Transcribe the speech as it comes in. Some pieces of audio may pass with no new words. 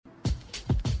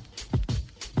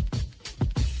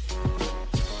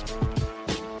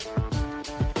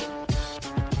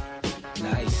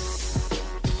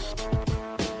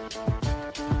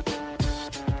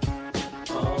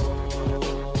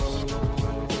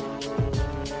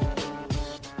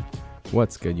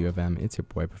What's good, U of M? It's your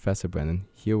boy, Professor Brennan,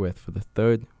 here with, for the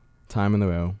third time in a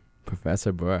row,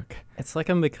 Professor Brooke. It's like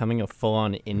I'm becoming a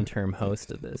full-on interim host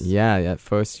of this. Yeah, at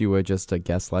first you were just a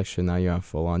guest lecturer, now you're a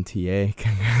full-on TA.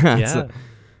 Congrats.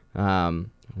 Yeah.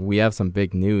 We have some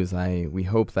big news. We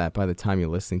hope that by the time you're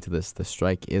listening to this, the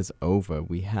strike is over.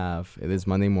 It is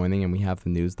Monday morning, and we have the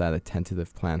news that a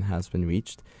tentative plan has been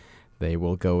reached. They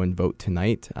will go and vote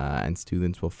tonight, and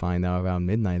students will find out around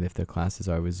midnight if their classes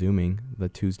are resuming the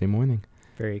Tuesday morning.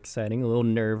 Very exciting. A little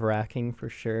nerve-wracking for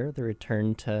sure. The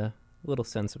return to a little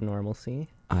sense of normalcy.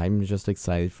 I'm just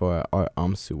excited for our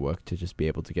UMSU work to just be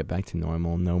able to get back to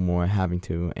normal. No more having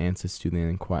to answer student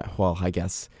inquiry. Well, I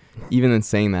guess even in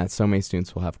saying that, so many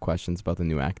students will have questions about the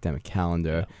new academic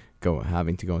calendar,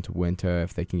 having to go into winter,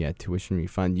 if they can get tuition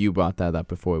refund. You brought that up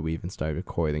before we even started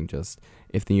recording, just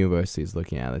if the university is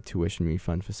looking at a tuition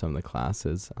refund for some of the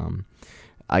classes.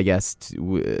 I guess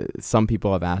some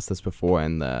people have asked this before,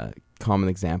 and the common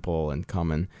example and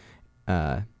common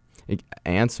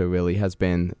answer really has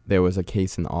been there was a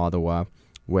case in Ottawa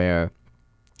where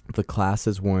the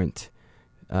classes weren't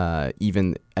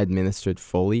even administered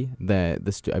fully. I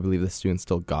believe the students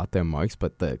still got their marks,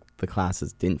 but the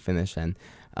classes didn't finish, and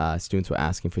students were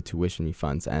asking for tuition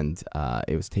refunds, and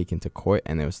it was taken to court,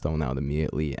 and it was thrown out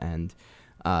immediately. And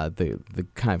the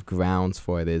kind of grounds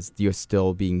for it is you're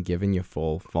still being given your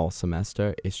full fall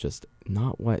semester. It's just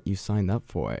not what you signed up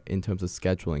for in terms of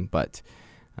scheduling. But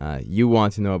you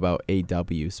want to know about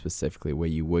AW specifically, where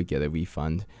you would get a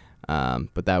refund.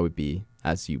 But that would be,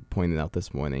 as you pointed out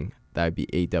this morning, that would be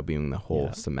AWing the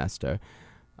whole semester.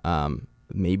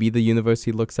 Maybe the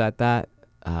university looks at that.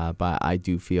 But I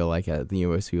do feel like the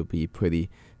university will be pretty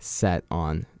set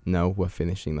on, no, we're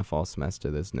finishing the fall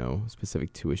semester. There's no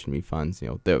specific tuition refunds.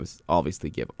 There's obviously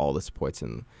give all the supports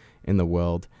in the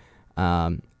world.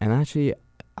 And actually,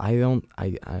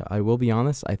 I will be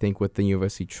honest, I think with the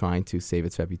university trying to save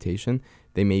its reputation,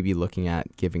 they may be looking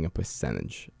at giving a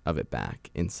percentage of it back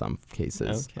in some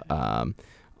cases. Okay.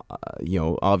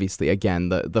 Obviously, again,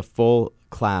 the full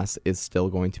class is still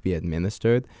going to be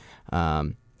administered.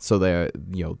 So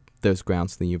there's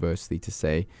grounds for the university to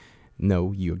say,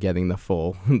 no, you're getting the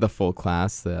full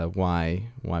class. Why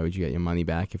would you get your money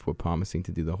back if we're promising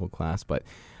to do the whole class? But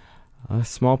a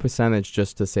small percentage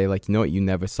just to say, like, you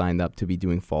never signed up to be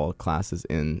doing fall classes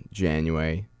in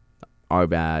January. Our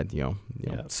bad,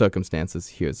 circumstances.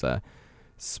 Here's a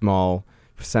small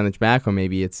percentage back, or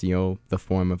maybe it's the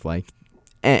form of like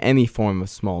any form of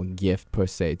small gift per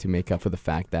se to make up for the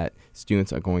fact that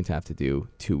students are going to have to do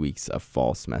 2 weeks of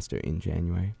fall semester in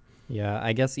January. Yeah,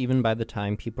 I guess even by the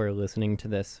time people are listening to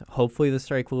this, hopefully the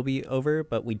strike will be over,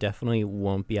 but we definitely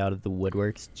won't be out of the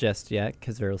woodworks just yet,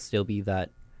 because there will still be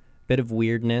that bit of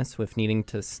weirdness with needing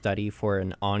to study for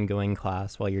an ongoing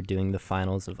class while you're doing the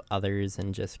finals of others,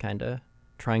 and just kind of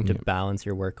trying to balance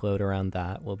your workload around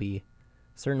that will be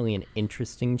certainly an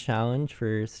interesting challenge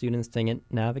for students to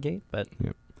navigate. But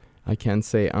I can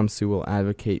say UMSU will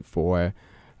advocate for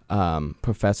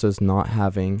professors not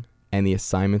having any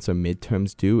assignments or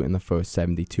midterms due in the first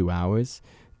 72 hours.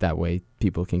 That way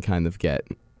people can kind of get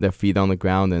their feet on the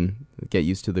ground and get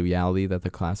used to the reality that the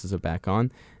classes are back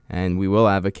on. And we will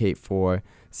advocate for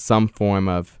some form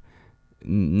of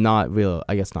not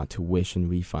tuition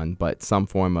refund, but some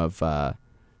form of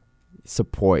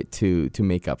support to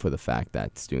make up for the fact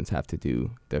that students have to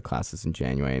do their classes in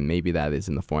January. And maybe that is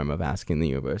in the form of asking the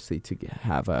university to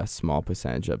have a small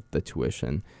percentage of the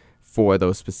tuition for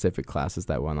those specific classes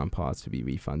that went on pause to be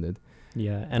refunded.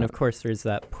 Yeah, and of course there's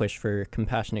that push for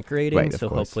compassionate grading, right, so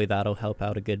hopefully that'll help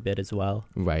out a good bit as well.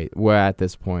 Right. We're at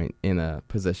this point in a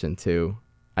position to,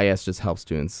 I guess, just help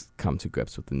students come to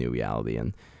grips with the new reality.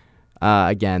 And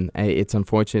again, it's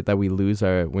unfortunate that we lose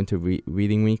our winter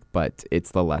reading week, but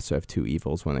it's the lesser of two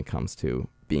evils when it comes to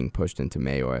being pushed into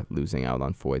May or losing out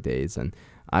on 4 days. And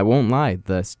I won't lie,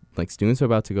 students are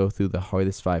about to go through the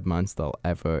hardest 5 months they'll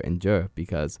ever endure,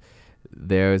 because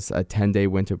there's a 10-day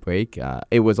winter break.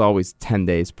 It was always 10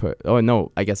 days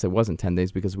I guess it wasn't 10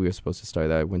 days because we were supposed to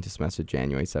start our winter semester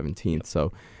January 17th. Yep.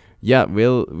 So yeah,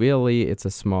 really it's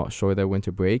a shorter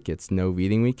winter break. It's no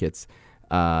reading week. It's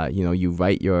you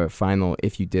write your final,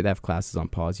 if you did have classes on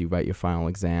pause, you write your final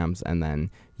exams, and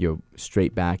then you're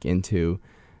straight back into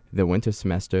the winter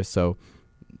semester. So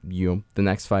the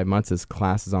next 5 months is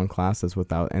classes on classes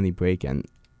without any break. And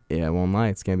I won't lie,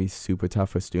 it's going to be super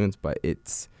tough for students, but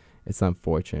it's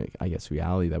unfortunate, I guess,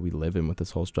 reality that we live in with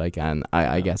this whole strike. And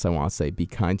I guess I want to say, be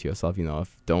kind to yourself.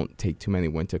 Don't take too many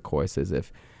winter courses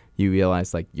if you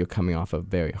realize like you're coming off a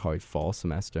very hard fall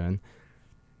semester. And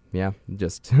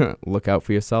just look out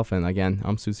for yourself. And again,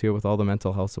 UMSU's here with all the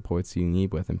mental health supports you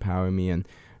need with Empower Me and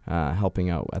helping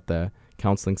out at the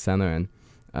counseling center,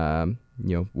 and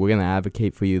we're gonna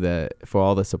advocate for you for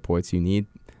all the supports you need.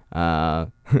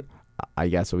 I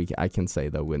guess I can say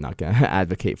though we're not gonna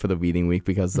advocate for the reading week,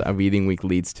 because a reading week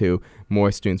leads to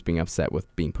more students being upset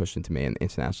with being pushed into May, and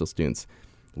international students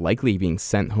likely being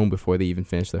sent home before they even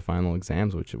finish their final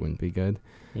exams, which wouldn't be good.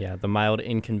 Yeah, the mild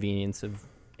inconvenience of,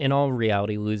 in all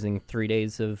reality, losing 3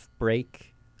 days of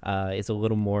break is a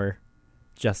little more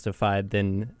justified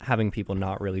than having people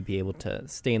not really be able to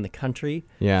stay in the country.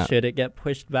 Yeah. Should it get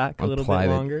pushed back a little bit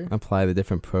longer? Apply the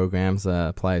different programs,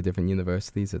 apply to different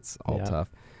universities. It's all tough.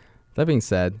 That being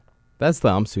said, that's the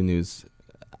UMSU news.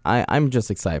 I'm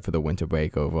just excited for the winter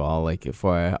break overall, like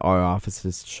for our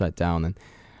offices to shut down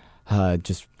and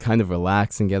just kind of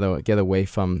relax and get away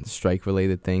from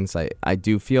strike-related things. I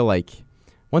do feel like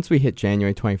once we hit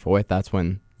January 24th, that's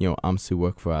when UMSU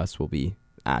work for us will be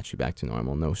actually back to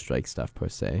normal. No strike stuff per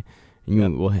se.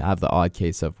 And we'll have the odd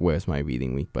case of where's my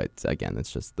reading week, but again,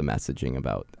 it's just the messaging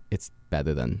about it's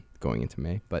better than going into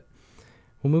May. But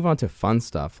we'll move on to fun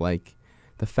stuff, like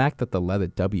the fact that the letter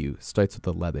W starts with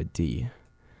the letter D.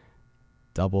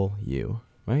 W,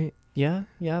 right? Yeah,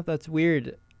 that's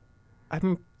weird.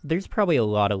 There's probably a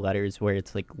lot of letters where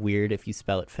it's like weird if you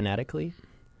spell it phonetically.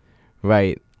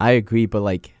 Right, I agree, but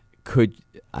like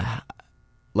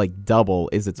double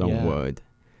is its own word,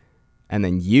 and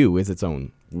then U is its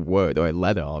own word or a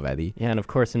letter already. Yeah, and of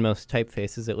course in most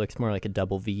typefaces it looks more like a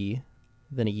double V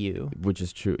than a U. Which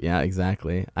is true. Yeah,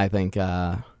 exactly. I think,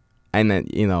 and then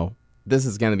this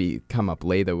is gonna come up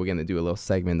later. We're gonna do a little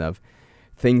segment of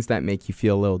things that make you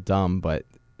feel a little dumb, but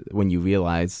when you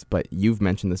realize, but you've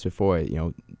mentioned this before,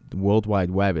 the World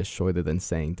Wide Web is shorter than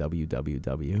saying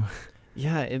www.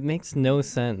 Yeah, it makes no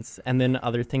sense. And then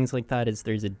other things like that is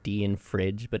there's a D in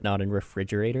fridge, but not in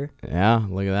refrigerator. Yeah,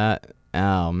 look at that.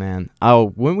 Oh, man.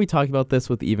 Oh, weren't we talking about this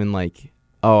with even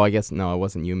I guess, no, it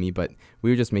wasn't you and me, but we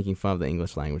were just making fun of the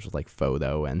English language with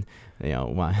photo and,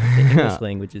 why. The English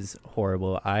language is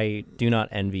horrible. I do not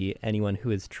envy anyone who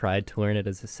has tried to learn it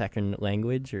as a second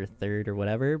language or third or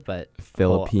whatever, but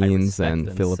Philippines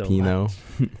and Filipino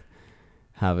so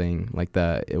having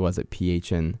was it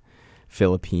PH in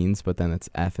Philippines, but then it's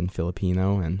F in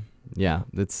Filipino, and yeah,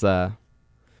 it's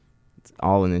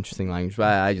all an interesting language, but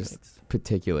I just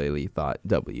particularly thought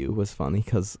W was funny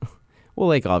because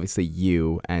well, obviously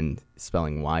U and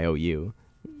spelling Y-O-U,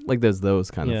 there's those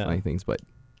kind of funny things, but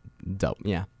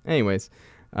yeah. Anyways,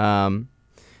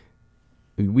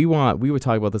 we were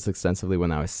talking about this extensively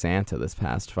when I was Santa this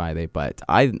past Friday, but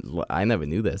I never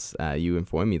knew this. You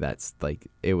informed me that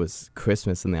it was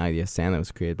Christmas and the idea of Santa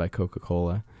was created by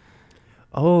Coca-Cola.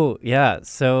 Oh, yeah.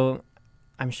 So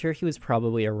I'm sure he was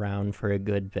probably around for a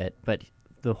good bit, but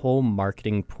the whole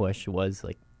marketing push was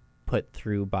put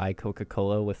through by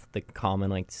Coca-Cola with the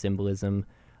common symbolism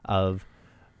of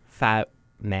fat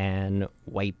man,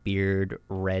 white beard,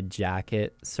 red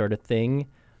jacket sort of thing.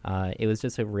 It was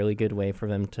just a really good way for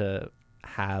them to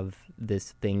have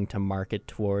this thing to market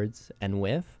towards and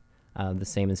with. The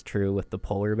same is true with the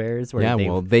polar bears.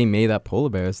 Where they made up polar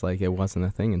bears it wasn't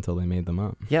a thing until they made them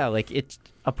up. Yeah,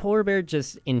 a polar bear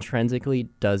just intrinsically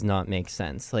does not make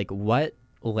sense. What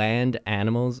land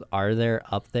animals are there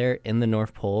up there in the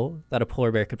North Pole that a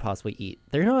polar bear could possibly eat?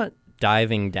 They're not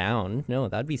diving down. No,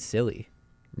 that'd be silly.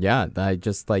 Yeah, I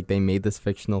just they made this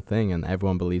fictional thing and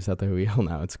everyone believes that they're real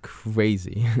now. It's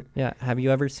crazy. Yeah, have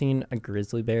you ever seen a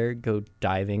grizzly bear go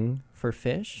diving for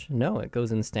fish? No, it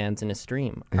goes and stands in a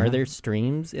stream. Yeah. Are there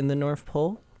streams in the North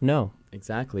Pole? No.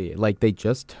 Exactly. They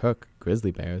just took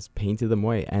grizzly bears, painted them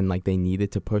white, and they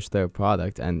needed to push their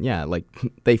product, and yeah,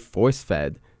 they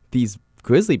force-fed these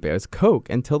grizzly bears Coke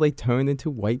until they turned into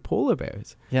white polar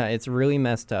bears. Yeah, it's really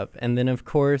messed up. And then, of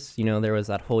course, there was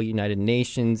that whole United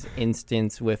Nations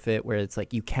instance with it where it's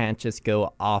you can't just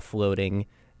go offloading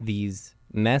these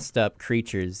messed up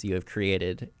creatures you have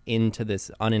created into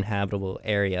this uninhabitable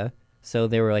area. So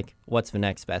they were what's the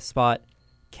next best spot?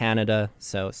 Canada.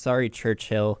 So sorry,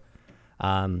 Churchill.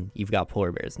 You've got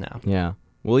polar bears now. Yeah.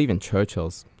 Well, even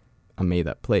Churchill's a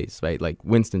made-up place, right?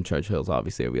 Winston Churchill's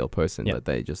obviously a real person, but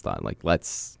they just thought,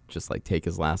 let's just take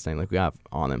his last name, we have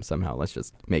on him somehow. Let's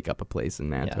just make up a place in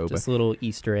Manitoba. Yeah, just little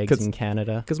Easter eggs in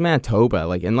Canada. Because Manitoba,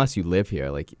 unless you live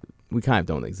here, we kind of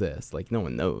don't exist. No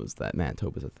one knows that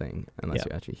Manitoba's a thing unless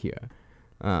you're actually here.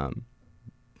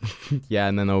 Yeah,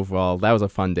 and then overall, that was a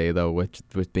fun day, though,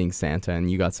 with being Santa,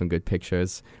 and you got some good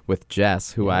pictures with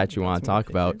Jess, who I actually want to talk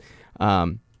about.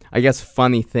 I guess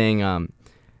funny thing,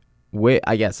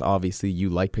 I guess obviously you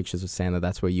like pictures of Santa.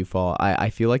 That's where you fall. I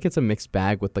feel like it's a mixed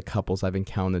bag with the couples I've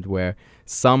encountered where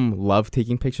some love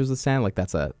taking pictures of Santa.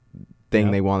 That's a thing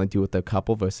they want to do with their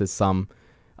couple versus some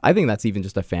I think that's even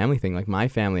just a family thing. Like my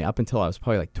family, up until I was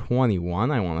probably like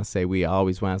 21, I want to say, we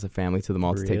always went as a family to the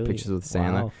mall to take pictures with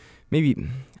Santa. Wow. Maybe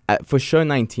for sure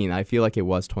 19. I feel like it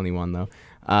was 21 though.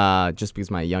 Just because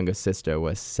my younger sister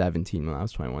was 17 when I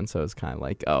was 21, so it was kind of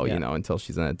like, you know, until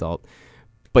she's an adult.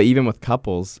 But even with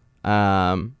couples,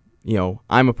 you know,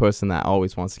 I'm a person that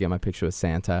always wants to get my picture with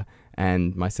Santa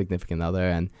and my significant other.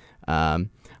 And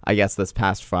I guess this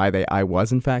past Friday, I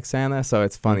was in fact Santa. So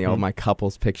it's funny, all my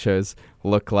couples pictures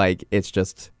look like it's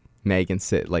just Megan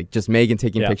Megan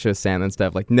taking pictures of Santa and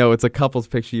stuff. Like, no, it's a couple's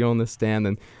picture. You understand?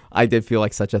 And I did feel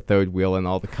like such a third wheel, and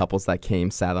all the couples that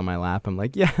came sat on my lap. I'm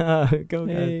like, yeah, go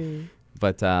ahead.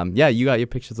 But yeah, you got your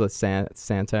pictures with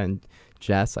Santa and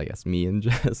Jess. I guess me and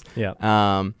Jess. Yeah.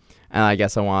 And I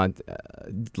guess I want,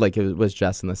 like, it was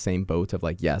Jess in the same boat of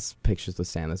like, yes, pictures with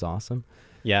Santa's awesome.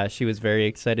 Yeah, she was very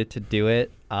excited to do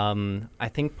it. I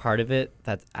think part of it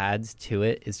that adds to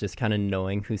it is just kind of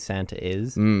knowing who Santa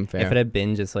is. Fair. If it had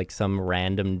been just like some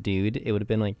random dude, it would have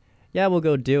been like, yeah, we'll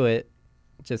go do it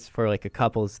just for like a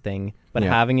couples thing. But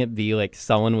having it be like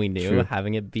someone we knew,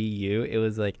 having it be you, it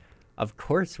was like, of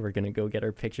course we're going to go get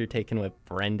our picture taken with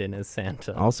Brendan as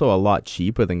Santa. Also a lot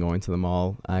cheaper than going to the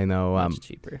mall. I know. Much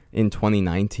cheaper. In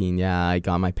 2019, I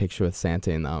got my picture with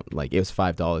Santa, and like it was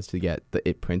 $5 to get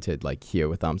it printed like here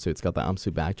with UMSU. It's got the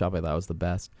UMSU backdrop. I thought it was the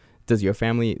best. Did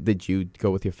you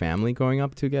go with your family growing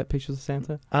up to get pictures of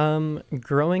Santa?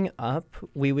 Growing up,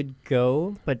 we would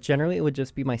go, but generally it would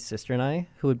just be my sister and I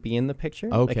who would be in the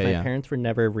picture. Okay, like my parents were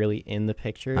never really in the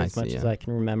picture as much as I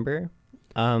can remember.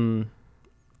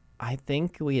 I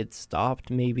think we had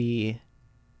stopped maybe.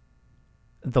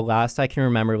 The last I can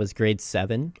remember was grade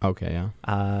 7. Okay,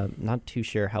 yeah. Not too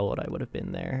sure how old I would have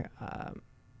been there.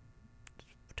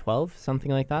 12,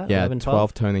 something like that. Yeah, 11,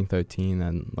 12 turning 13,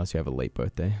 unless you have a late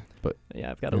birthday. But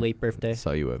yeah, I've got a late birthday.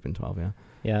 So you would have been 12, yeah.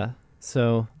 Yeah.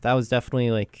 So that was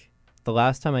definitely like the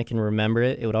last time I can remember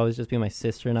it. It would always just be my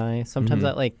sister and I. Sometimes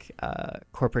at like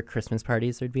corporate Christmas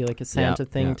parties, there'd be like a Santa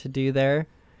thing to do there.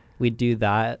 We'd do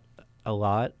that a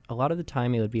lot. A lot of the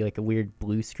time it would be like a weird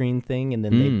blue screen thing, and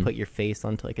then they'd put your face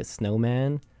onto like a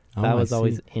snowman. That was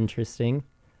always interesting.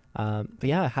 But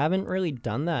yeah, I haven't really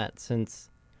done that since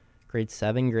grade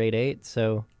 7, grade 8.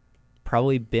 So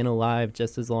probably been alive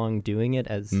just as long doing it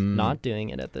as not doing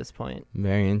it at this point.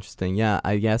 Very interesting. Yeah,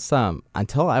 I guess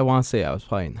until I want to say I was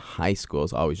probably in high school, it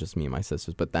was always just me and my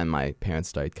sisters. But then my parents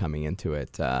started coming into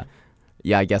it.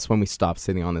 Yeah, I guess when we stopped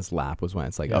sitting on his lap was when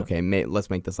it's like, okay,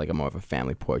 let's make this like a more of a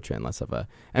family portrait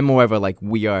and more of a like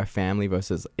we are a family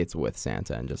versus it's with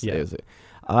Santa. And just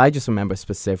I just remember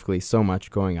specifically so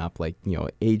much growing up, like, you know,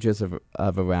 ages of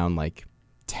around like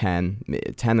 10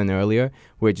 and earlier,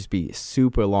 where it'd just be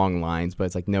super long lines, but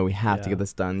it's like, no, we have to get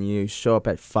this done. You show up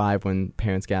at 5 when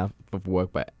parents get out of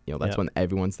work, but you know that's when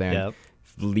everyone's there. And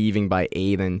leaving by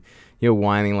 8, and you're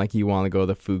whining like you want to go to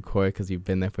the food court because you've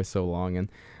been there for so long. And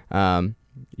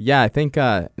I think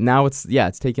now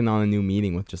it's taken on a new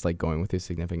meaning with just like going with your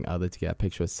significant other to get a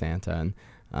picture with Santa.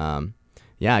 And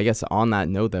I guess on that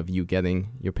note of you getting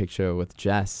your picture with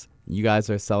Jess, you guys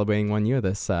are celebrating 1 year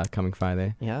this coming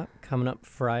Friday. Yeah, coming up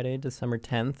Friday, December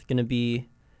 10th. Going to be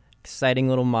exciting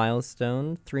little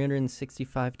milestone.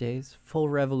 365 days, full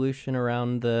revolution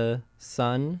around the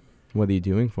sun. What are you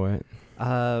doing for it?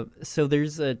 So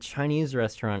there's a Chinese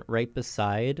restaurant right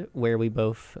beside where we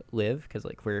both live, because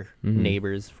like we're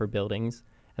neighbors for buildings.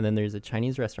 And then there's a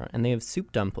Chinese restaurant, and they have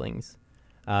soup dumplings.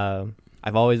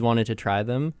 I've always wanted to try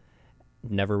them.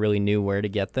 Never really knew where to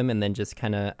get them, and then just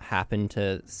kind of happened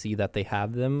to see that they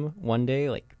have them one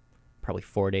day, like probably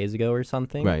 4 days ago or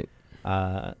something. Right.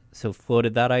 So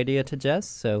floated that idea to Jess.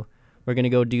 So we're going to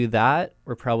go do that.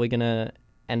 We're probably going to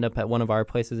end up at one of our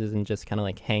places and just kind of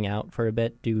like hang out for a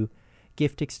bit, do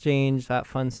gift exchange, that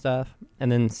fun stuff.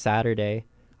 And then Saturday,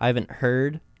 I haven't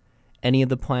heard any of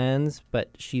the plans,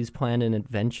 but she's planned an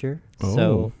adventure. Oh.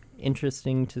 So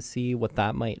interesting to see what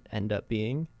that might end up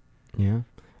being. Yeah.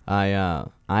 I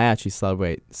actually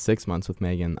celebrate 6 months with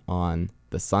Megan on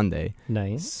the Sunday.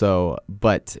 Nice. So,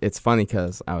 but it's funny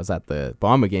because I was at the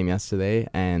Bomber game yesterday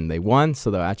and they won,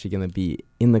 so they're actually going to be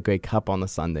in the Grey Cup on the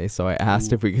Sunday. So I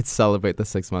asked if we could celebrate the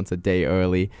 6 months a day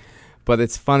early. But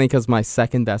it's funny because my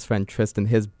second best friend, Tristan,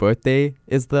 his birthday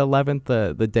is the 11th,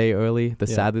 the day early,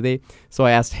 Saturday. So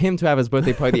I asked him to have his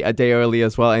birthday party a day early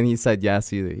as well. And he said yes.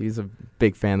 He's a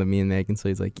big fan of me and Megan. So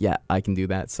he's like, yeah, I can do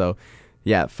that. So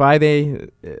yeah, Friday,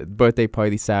 birthday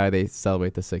party, Saturday,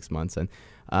 celebrate the 6 months. And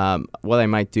What I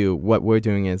might do, what we're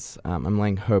doing is I'm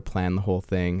letting her plan the whole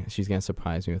thing. She's going to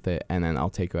surprise me with it. And then I'll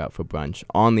take her out for brunch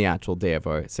on the actual day of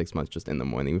our 6 months, just in the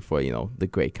morning before, the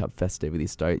Grey Cup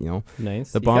festivities start,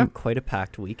 Nice. The You've got quite a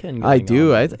packed weekend I going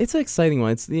do. on. It's an exciting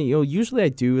one. It's, usually I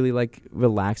do really like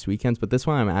relaxed weekends, but this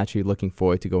one I'm actually looking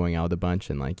forward to going out a bunch.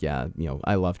 And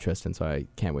I love Tristan, so I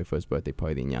can't wait for his birthday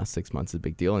party. And 6 months is a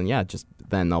big deal. And just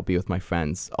then I'll be with my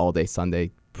friends all day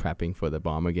Sunday prepping for the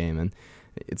Bomber game. And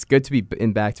it's good to be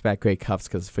in back-to-back Grey Cups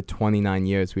because for 29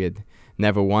 years we had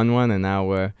never won one, and now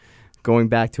we're going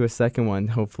back to a second one,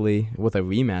 hopefully with a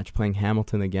rematch, playing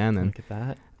Hamilton again. And look at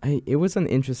that. It was an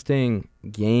interesting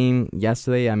game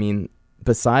yesterday. I mean,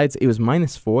 besides it was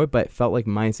 -4, but it felt like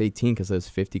 -18 because there was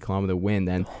 50-kilometer wind.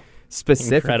 And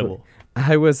specifically, Incredible.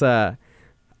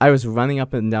 I was running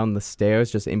up and down the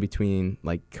stairs just in between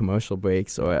like commercial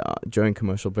breaks or during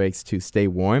commercial breaks to stay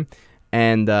warm.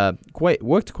 And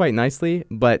worked quite nicely,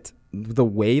 but the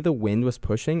way the wind was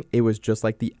pushing, it was just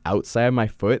like the outside of my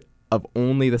foot of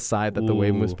only the side that the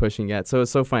wind was pushing at. So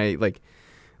it's so funny. Like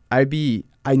I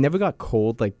never got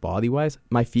cold like body wise.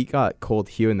 My feet got cold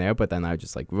here and there, but then I would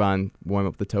just like run, warm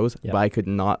up the toes. Yep. But I could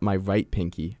not, my right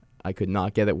pinky, I could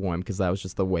not get it warm because that was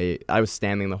just the way I was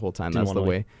standing the whole time. Didn't That's the wanna,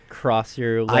 way. Cross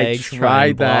your I legs.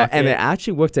 tried that, and it it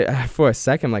actually worked for a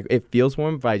second. Like it feels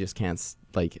warm, but I just can't.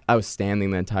 Like I was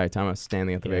standing the entire time. I was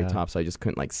standing at the very top, so I just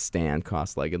couldn't like stand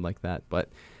cross-legged like that. But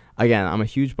again, I'm a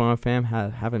huge Bomber fan.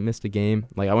 Haven't missed a game.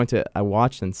 Like I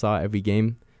watched and saw every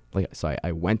game.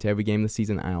 I went to every game this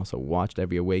season. I also watched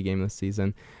every away game this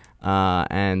season.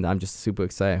 And I'm just super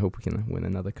excited. I hope we can win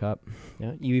another cup.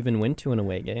 Yeah, you even went to an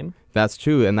away game. That's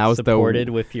true, and that was supported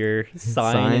with your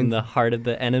sign in the heart of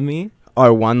the enemy.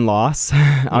 Our one loss,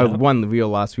 our one real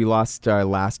loss. We lost our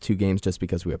last 2 games just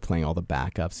because we were playing all the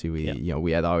backups.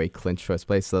 We had already clinched first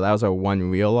place, so that was our one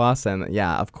real loss. And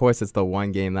of course, it's the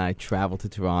one game that I travel to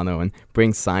Toronto and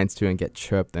bring signs to and get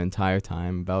chirped the entire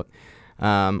time about.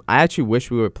 I actually wish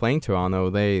we were playing Toronto.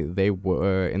 They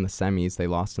were in the semis. They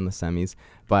lost in the semis,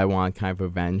 but I want kind of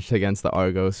revenge against the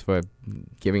Argos for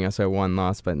giving us our one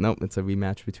loss. But nope, it's a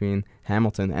rematch between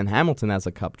Hamilton, and Hamilton has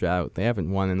a cup drought. They haven't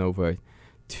won in over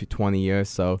 20 years.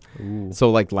 So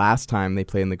like last time they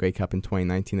played in the Grey Cup in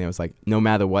 2019, it was like no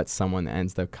matter what, someone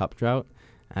ends their cup drought.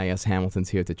 I guess Hamilton's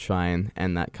here to try and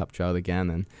end that cup drought again,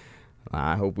 and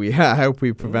I hope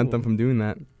we prevent them from doing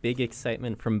that. Big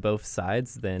excitement from both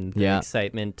sides then. The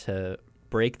excitement to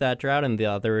break that drought, and the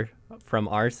other from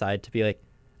our side to be like,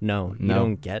 no, you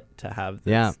don't get to have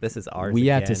this. Yeah. This is ours. We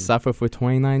again. had to suffer for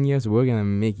 29 years. We're going to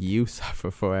make you suffer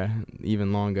for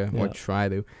even longer, or try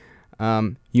to.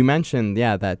 You mentioned,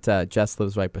 that Jess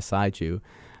lives right beside you.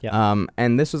 Yeah.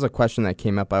 And this was a question that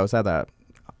came up. I was at a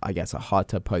hot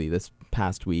tub party this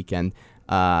past week, and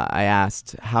I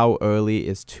asked, how early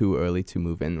is too early to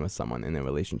move in with someone in a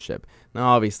relationship? Now,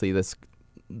 obviously,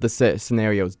 the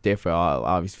scenarios differ.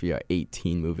 Obviously, if you're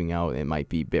 18 moving out, it might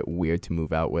be a bit weird to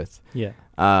move out with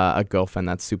a girlfriend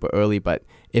that's super early. But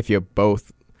if you're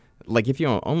both, like if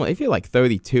you're like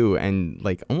 32 and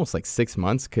like almost like 6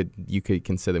 months, you could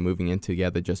consider moving in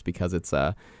together just because it's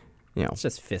it's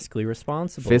just fiscally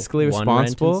responsible. One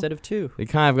rent instead of 2. You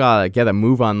kind of gotta get a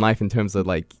move on life in terms of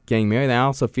like getting married. And I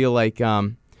also feel like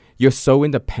you're so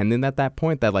independent at that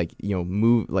point that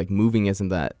moving isn't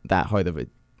that hard of a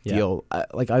deal.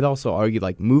 I'd also argue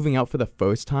like moving out for the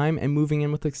first time and moving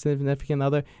in with a significant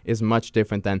other is much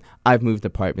different than I've moved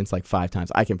apartments like 5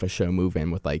 times. I can for sure move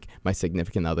in with like my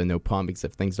significant other, no problem, because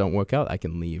if things don't work out, I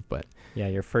can leave. But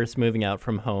you're first moving out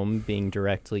from home, being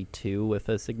directly to with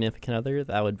a significant other,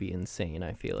 that would be insane.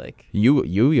 I feel like you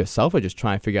yourself are just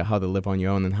trying to figure out how to live on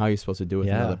your own and how you're supposed to do it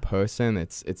with another person.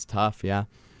 It's tough,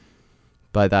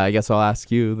 But I guess I'll ask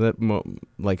you that,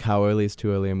 how early is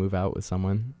too early to move out with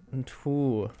someone?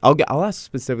 I'll ask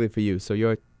specifically for you. So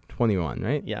you're 21,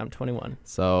 right? Yeah, I'm 21.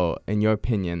 So in your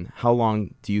opinion, how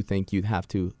long do you think you'd have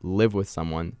to live with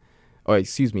someone,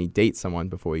 date someone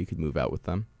before you could move out with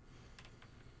them?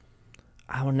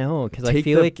 I don't know, because I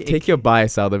feel like take your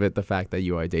bias out of it. The fact that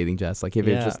you are dating Jess, like if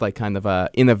it's just like kind of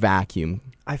in a vacuum.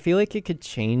 I feel like it could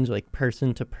change like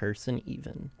person to person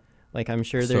even. Like, I'm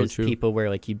sure there's people where,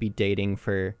 like, you'd be dating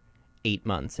for 8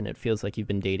 months and it feels like you've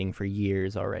been dating for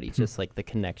years already, just, like, the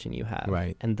connection you have.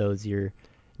 Right. And those you're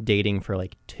dating for,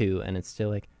 like, 2, and it's still,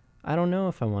 like, I don't know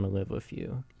if I want to live with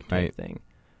you type thing.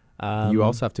 You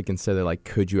also have to consider, like,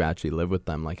 could you actually live with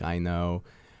them? Like, I know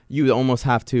you almost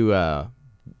have to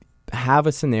have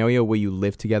a scenario where you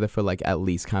live together for like at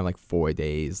least kind of like 4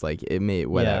 days. Like it may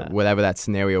whatever that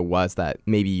scenario was, that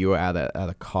maybe you were at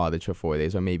a cottage for 4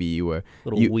 days, or maybe you were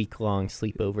week-long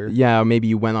sleepover. Yeah, or maybe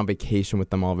you went on vacation with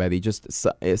them already. Just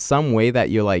some way that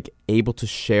you're like able to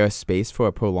share space for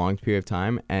a prolonged period of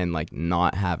time and like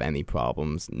not have any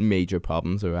major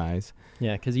problems arise.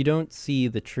 Yeah, because you don't see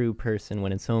the true person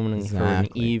when it's only for an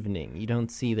evening. You don't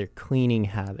see their cleaning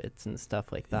habits and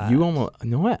stuff like that. You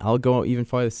know what? I'll go even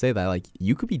farther to say that like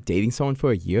you could be dating someone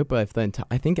for a year, but if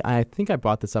I think I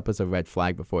brought this up as a red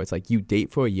flag before. It's like you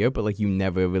date for a year, but like you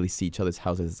never really see each other's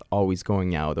houses. It's always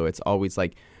going out, or it's always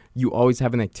like you always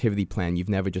have an activity plan. You've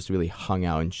never just really hung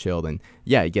out and chilled. And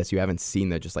yeah, I guess you haven't seen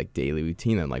their just like daily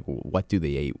routine and like what do they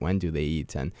eat, when do they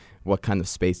eat, and what kind of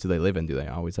space do they live in? Do they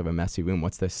always have a messy room?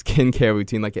 What's their skincare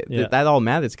routine? Like that all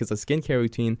matters, because a skincare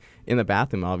routine in the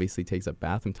bathroom obviously takes up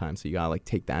bathroom time. So you gotta like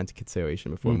take that into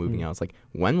consideration before moving out. It's like,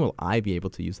 when will I be able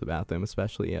to use the bathroom?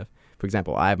 Especially if, for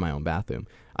example, I have my own bathroom.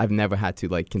 I've never had to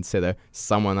like consider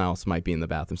someone else might be in the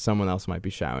bathroom, someone else might be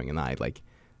showering, and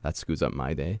that screws up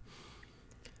my day.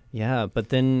 Yeah, but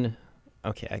then,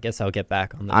 okay, I guess I'll get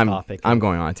back on the topic. I'm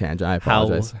going on a tangent. I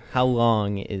apologize. How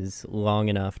long is long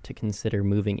enough to consider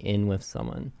moving in with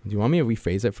someone? Do you want me to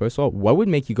rephrase it? First of all, what would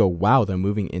make you go, wow, they're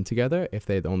moving in together, if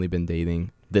they'd only been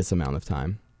dating this amount of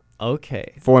time?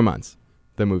 Okay. 4 months.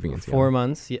 They're moving in together. 4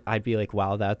 months, I'd be like,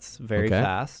 wow, that's very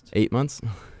fast. 8 months?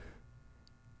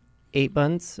 8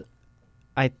 months,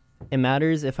 it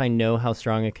matters if I know how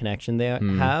strong a connection they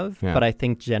have, but I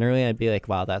think generally I'd be like,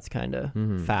 wow, that's kind of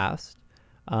fast.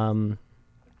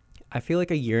 I feel like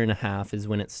 1.5 years is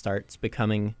when it starts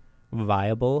becoming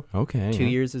viable. Okay. 2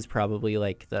 years is probably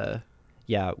like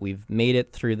we've made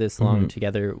it through this long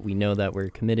together. We know that we're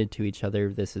committed to each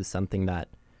other. This is something that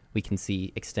we can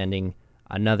see extending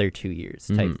another 2 years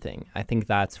type thing. I think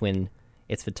that's when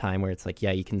it's the time where it's like,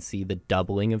 you can see the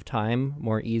doubling of time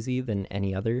more easy than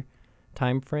any other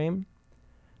time frame.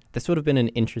 This would have been an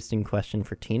interesting question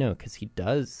for Tino, because he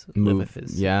does live with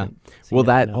his well,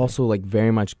 that also like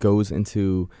very much goes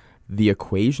into the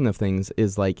equation of things.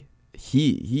 Is like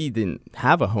he didn't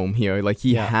have a home here. Like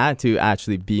he had to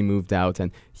actually be moved out,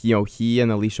 and he and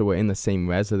Alicia were in the same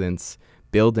residence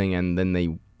building, and then they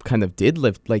kind of did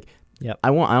live like. Yep. I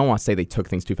don't want to say they took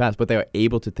things too fast, but they were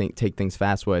able to take things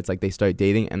fast, where it's like they started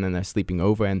dating and then they're sleeping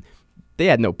over, and they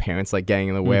had no parents like getting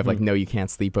in the way of like, no, you can't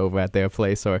sleep over at their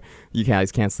place, or you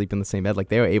guys can't sleep in the same bed. Like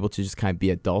they were able to just kind of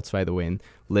be adults right away and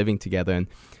living together, and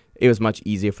it was much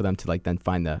easier for them to like then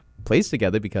find a place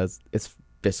together, because it's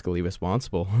fiscally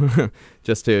responsible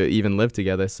just to even live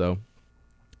together. So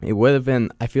it would have been,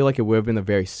 I feel like it would have been a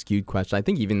very skewed question. I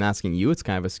think even asking you, it's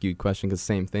kind of a skewed question, because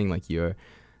same thing, like you're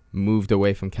moved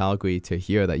away from Calgary to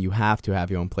here, that you have to have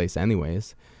your own place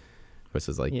anyways,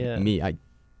 versus like me,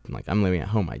 I'm living at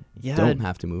home. I don't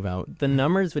have to move out. The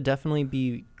numbers would definitely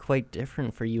be quite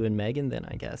different for you and Megan then,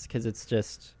 I guess, because it's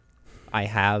just I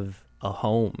have a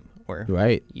home, or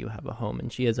you have a home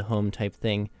and she has a home type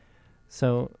thing.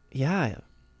 So I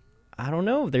don't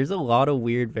know. There's a lot of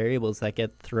weird variables that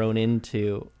get thrown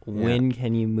into when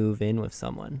can you move in with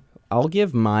someone. I'll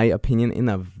give my opinion in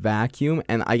a vacuum,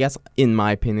 and I guess in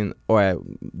my opinion, or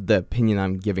the opinion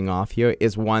I'm giving off here,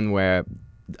 is one where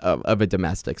of a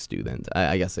domestic student.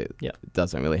 I guess it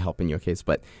doesn't really help in your case,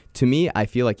 but to me, I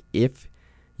feel like if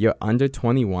you're under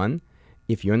 21,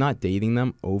 if you're not dating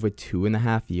them over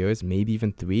 2.5 years, maybe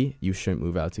even 3, you shouldn't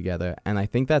move out together. And I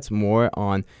think that's more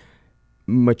on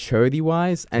maturity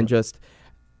wise, and just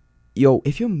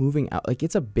if you're moving out, like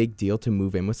it's a big deal to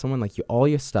move in with someone, like all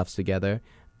your stuff's together.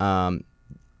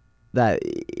 That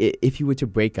if you were to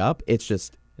break up, it's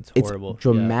horrible. It's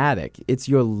dramatic. It's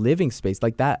your living space.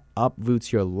 Like that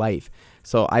uproots your life.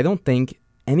 So I don't think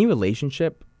any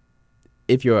relationship,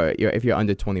 if you're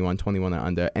under 21 or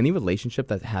under, any relationship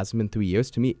that hasn't been 3 years,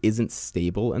 to me isn't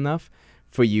stable enough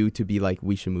for you to be like,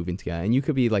 we should move in together. And you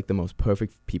could be like the most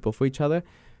perfect people for each other.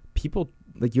 People,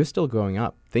 like, you're still growing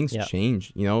up. Things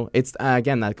change, It's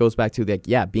again, that goes back to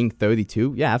like, being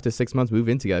 32. After 6 months, move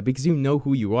in together, because you know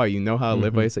who you are. You know how to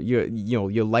live by yourself.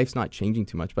 Your life's not changing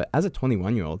too much. But as a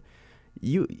 21-year-old,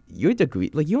 your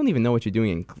degree, like, you don't even know what you're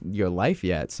doing in your life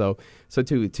yet. So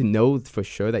to know for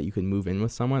sure that you can move in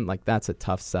with someone, like, that's a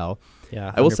tough sell.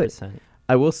 Yeah, 100%.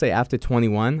 I will say after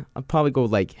 21, I'll probably go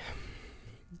like,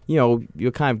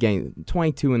 you're kind of getting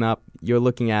 22 and up. You're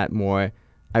looking at more,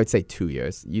 I would say 2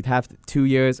 years. You'd have 2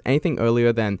 years. Anything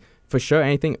earlier than, for sure,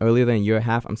 anything earlier than a year and a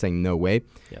half, I'm saying no way.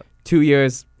 Yep. 2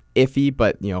 years, iffy,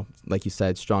 but, like you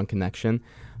said, strong connection.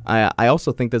 I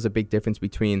also think there's a big difference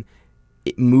between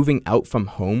moving out from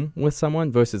home with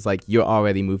someone versus like you're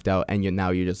already moved out and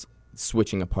you're just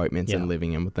switching apartments and Yeah.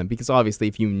 living in with them, because obviously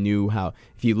if you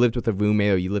lived with a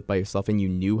roommate or you lived by yourself and you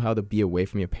knew how to be away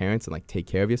from your parents and like take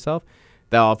care of yourself,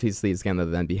 that obviously is going to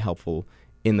then be helpful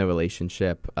in the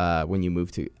relationship when you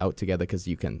move out together, because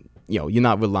you can, you're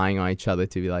not relying on each other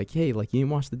to be like, hey, like you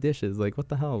didn't wash the dishes, like what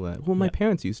the hell, well my Yeah.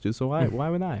 parents used to, so why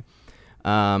would I?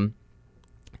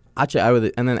 Actually, I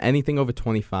would, and then anything over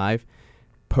 25,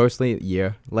 personally,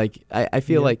 year. Like I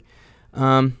feel Yeah.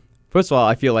 like, first of all,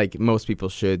 I feel like most people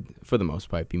should, for the most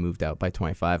part, be moved out by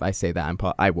 25. I say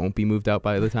that I won't be moved out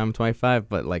by the time I'm 25,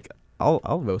 but like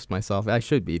I'll roast myself. I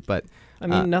should be, but I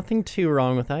mean, nothing too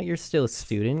wrong with that. You're still a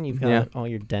student. You've got Yeah. all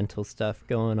your dental stuff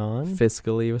going on.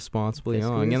 fiscally responsible.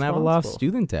 I'm gonna have a lot of responsible.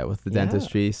 student debt with the Yeah.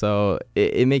 dentistry, so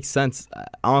it makes sense.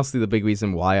 Honestly, the big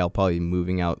reason why I'll probably be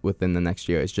moving out within the next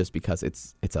year is just because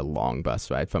it's a long bus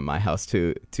ride from my house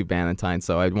to Bannatyne,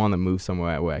 so I'd want to move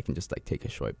somewhere where I can just like take a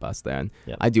short bus there, and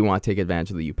Yep. I do want to take advantage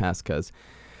of the UPass because,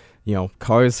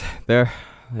 cars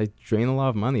they drain a lot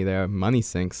of money. Their money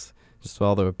sinks. Just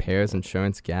all the repairs,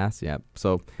 insurance, gas, yeah.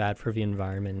 So Bad for the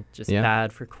environment. Just Yeah.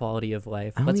 bad for quality of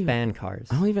life. I don't Let's even- ban cars.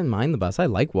 I don't even mind the bus. I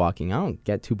like walking. I don't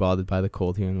get too bothered by the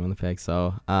cold here in Winnipeg.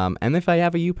 So, and if I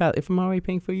have a UPass, if I'm already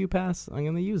paying for a UPass, I'm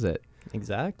gonna use it.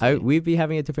 Exactly. We'd be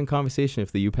having a different conversation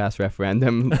if the UPass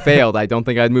referendum failed. I don't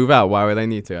think I'd move out. Why would I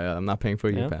need to? I'm not paying for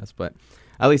a Yeah. UPass. But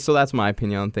at least, so that's my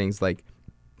opinion on things. Like,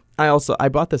 I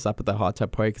brought this up at the hot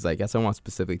tub party because I guess I want to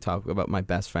specifically talk about my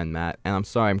best friend Matt. And I'm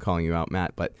sorry I'm calling you out,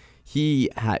 Matt, but he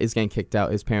is getting kicked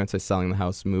out. His parents are selling the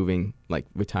house, moving, like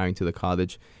retiring to the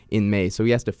cottage in May. So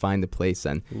he has to find a place.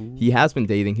 And Ooh. he has been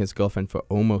dating his girlfriend for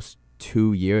almost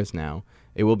 2 years now.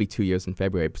 It will be 2 years in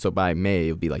February. So by May,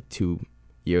 it'll be like 2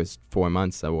 years, 4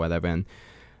 months or whatever. And,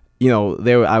 we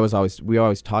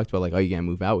always talked about like, are you going to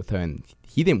move out with her? And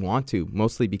he didn't want to,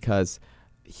 mostly because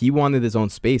he wanted his own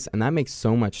space. And that makes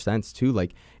so much sense too.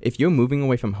 Like if you're moving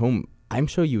away from home, I'm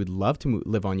sure you would love to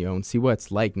live on your own, see what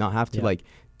it's like, not have to Yeah. like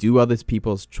do other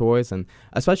people's chores. And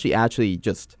especially actually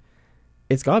just,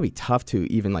 it's got to be tough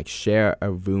to even like share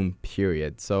a room,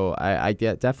 period. So I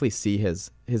definitely see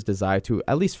his desire to,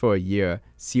 at least for a year,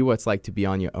 see what it's like to be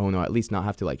on your own, or at least not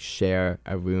have to like share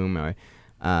a room, or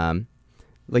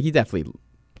like he definitely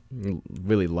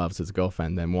really loves his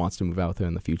girlfriend and wants to move out with her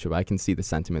in the future. But I can see the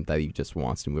sentiment that he just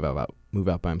wants to move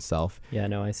out by himself. Yeah,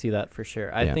 no, I see that for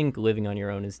sure. I Yeah. think living on your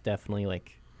own is definitely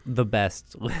like the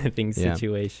best living Yeah.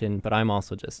 situation, but I'm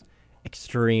also just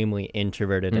extremely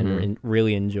introverted Mhm. and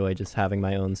really enjoy just having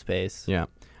my own space. Yeah,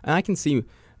 and I can see,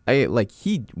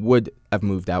 he would have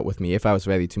moved out with me if I was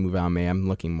ready to move out in May. I'm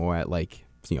looking more at like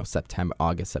September,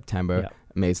 August, September. Yeah.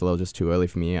 May's a little just too early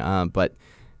for me. But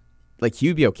like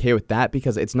he'd be okay with that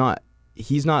because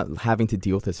he's not having to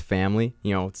deal with his family.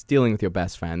 It's dealing with your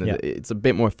best friend. Yeah. It's a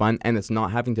bit more fun, and it's not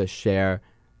having to share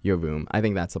your room. I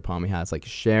think that's the problem he has, like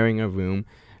sharing a room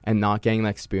and not getting the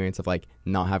experience of like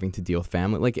not having to deal with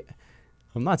family. Like,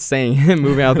 I'm not saying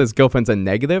moving out with his girlfriend's a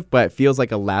negative, but it feels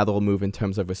like a lateral move in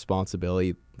terms of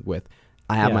responsibility. With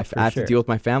I have Yeah, I have for to deal with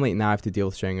my family, and now I have to deal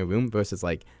with sharing a room versus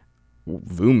like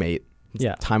roommate. It's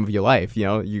Yeah. the time of your life.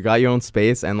 You got your own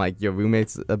space, and like your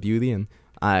roommate's a beauty. And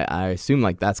I assume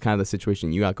like that's kind of the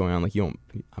situation you got going on. Like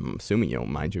I'm assuming you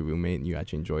don't mind your roommate and you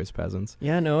actually enjoy his presence.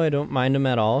 Yeah, no, I don't mind him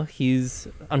at all. He's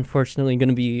unfortunately going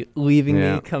to be leaving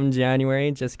Yeah. me come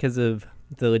January just because of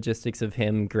the logistics of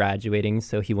him graduating.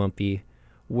 So he won't be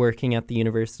working at the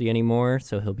university anymore.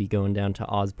 So he'll be going down to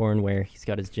Osborne where he's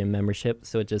got his gym membership.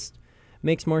 So it just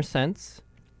makes more sense.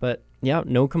 But yeah,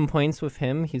 no complaints with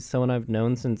him. He's someone I've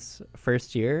known since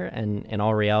first year. And in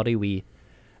all reality, we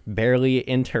barely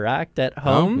interact at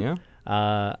home. Oh,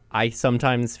 yeah. I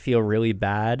sometimes feel really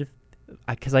bad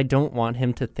because I don't want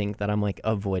him to think that I'm like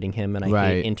avoiding him and I Right.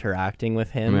 hate interacting with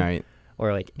him Right.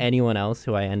 or like anyone else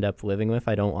who I end up living with.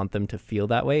 I don't want them to feel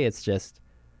that way. It's just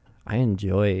I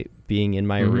enjoy being in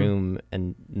my Mhm. room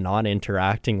and not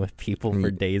interacting with people for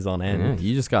days on Yeah, end.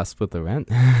 you just got to split the rent.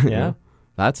 Yeah.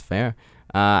 That's fair.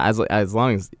 As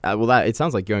long as that it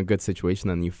sounds like you're in a good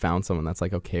situation and you found someone that's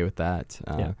like okay with that.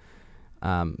 Yeah.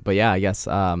 But yeah, I guess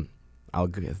I'll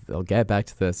get back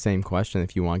to the same question.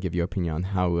 If you want to give your opinion on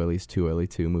how early is too early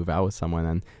to move out with someone,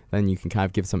 and then you can kind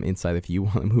of give some insight if you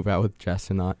want to move out with Jess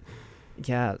or not.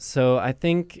 Yeah, so I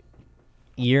think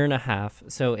year and a half,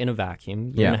 so in a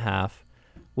vacuum, year and a half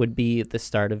would be the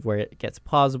start of where it gets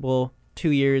plausible.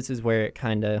 2 years is where it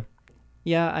kind of,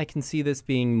 I can see this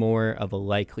being more of a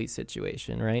likely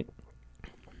situation, right?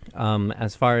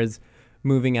 As far as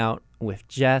moving out with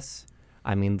Jess,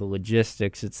 I mean, the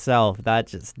logistics itself, that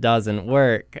just doesn't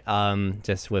work.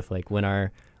 Just with like when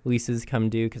our leases come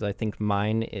due, because I think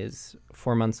mine is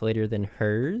 4 months later than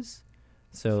hers.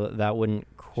 so that wouldn't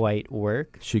quite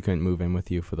work. She couldn't move in with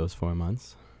you for those 4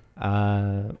 months.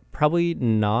 Probably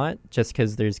not, just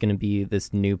because there's going to be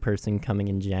this new person coming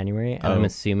in January. And I'm Oh.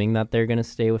 assuming that they're going to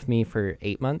stay with me for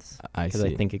 8 months, I because see.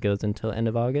 I think it goes until end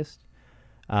of August.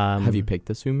 Have you picked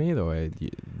this roommate, or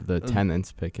the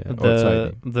tenants pick it?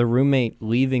 The roommate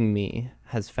leaving me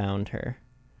has found her.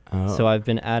 Oh. So I've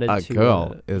been added A to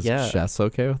girl. Is yeah. Jess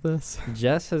okay with this?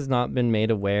 Jess has not been made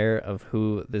aware of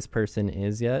who this person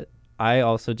is yet. I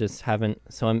also just haven't.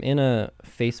 So I'm in a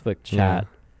Facebook chat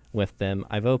with them.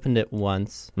 I've opened it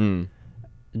once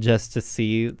just to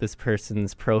see this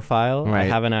person's profile. I Right.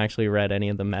 haven't actually read any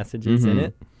of the messages in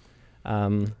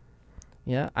Mhm. it.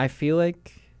 Yeah, I feel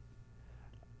like,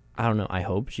 I don't know. I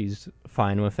hope she's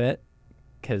fine with it,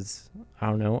 because I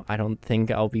don't know. I don't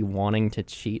think I'll be wanting to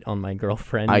cheat on my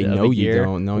girlfriend. I of know a you year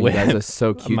don't. No, you with guys are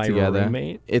so cute my together.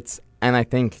 roommate. And I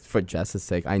think for Jess's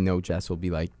sake, I know Jess will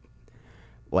be like,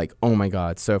 oh my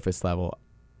God, surface level.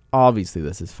 Obviously,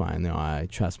 this is fine. No, I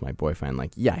trust my boyfriend.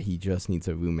 Like, yeah, he just needs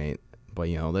a roommate. But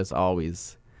there's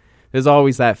always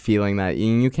that feeling that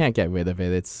you can't get rid of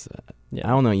it. It's Yeah. I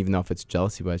don't know even know if it's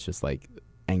jealousy, but it's just like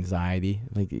anxiety.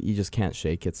 Like you just can't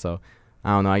shake it. So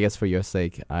I don't know. I guess for your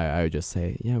sake, I would just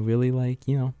say, yeah, really, like,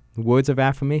 words of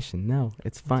affirmation. No,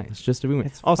 it's fine. It's just a roommate.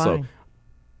 It's Also, fine.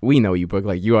 we know you, Brooke.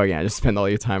 Like, you are gonna just spend all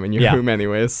your time in your Yeah. room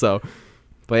anyways. So,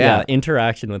 but yeah,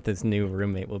 Interaction with this new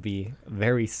roommate will be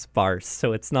very sparse.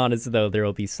 So it's not as though there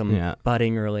will be some Yeah.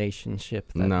 budding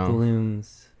relationship that No.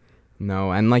 blooms.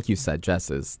 no, and like you said, Jess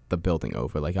is the building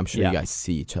over. Like, I'm sure Yeah. you guys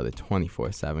see each other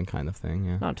 24/7 kind of thing.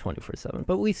 Yeah. Not 24/7,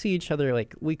 but we see each other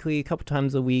like weekly, a couple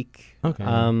times a week. Okay.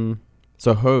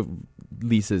 So her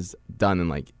lease is done in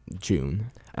like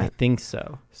June. I think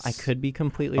so. I could be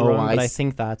completely Oh, wrong, but I s-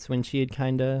 think that's when she had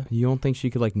kind of. You don't think she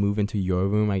could like move into your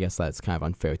room? I guess that's kind of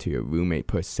unfair to your roommate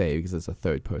per se because there's a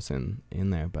third person in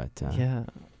there. But Yeah,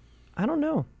 I don't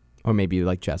know. or maybe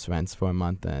like Jess rents for a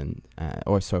month and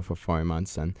or so for 4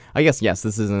 months. And I guess yes,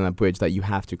 this isn't a bridge that you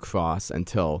have to cross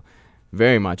until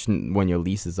very much when your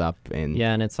lease is up. And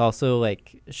Yeah, and it's also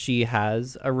like she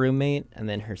has a roommate, and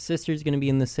then her sister's going to be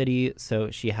in the city,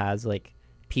 so she has like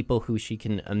people who she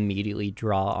can immediately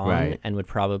draw on, Right. and would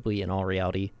probably, in all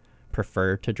reality,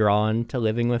 prefer to draw on to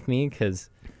living with me, because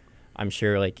I'm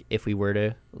sure like if we were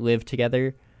to live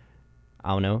together, I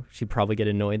don't know, she'd probably get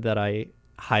annoyed that I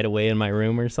hide away in my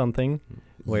room or something.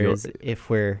 Whereas if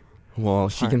we're well,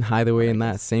 she can hide away in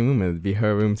that same room. It'd be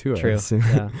her room too. I true, assume.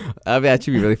 yeah, That'd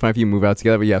actually be really fun if you move out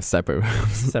together, but you have separate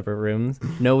rooms. separate rooms.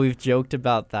 No, we've joked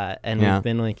about that, and Yeah. we've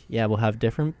been like, yeah, we'll have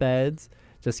different beds,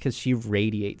 just because she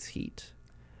radiates heat,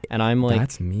 and I'm like,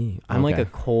 That's me. I'm like Okay. a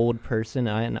cold person,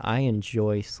 and I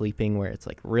enjoy sleeping where it's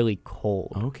like really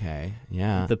cold. Okay.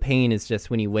 Yeah. The pain is just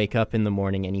when you wake up in the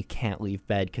morning and you can't leave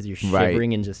bed because you're Right.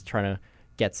 shivering and just trying to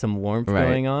get some warmth Right.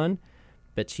 going on.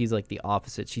 But she's like the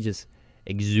opposite. She just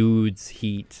exudes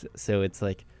heat. So it's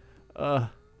like,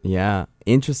 Yeah.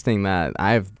 Interesting that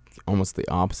I have almost the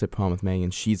opposite problem with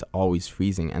Megan. She's always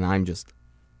freezing and I'm just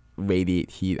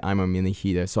radiate heat. I'm a mini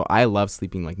heater. So I love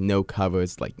sleeping like no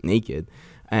covers, like naked.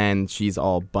 And she's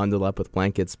all bundled up with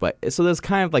blankets. But so there's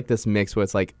kind of like this mix where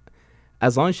it's like,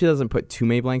 as long as she doesn't put too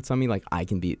many blankets on me, like I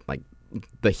can be like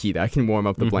the heat. I can warm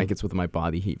up the Mhm. blankets with my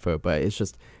body heat for her. But it's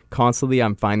just constantly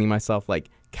I'm finding myself like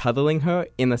cuddling her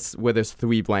in where there's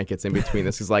 3 blankets in between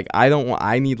us. Cause like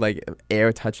I need like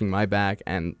air touching my back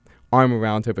and arm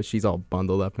around her, but she's all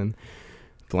bundled up in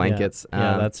blankets.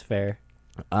 Yeah, that's fair.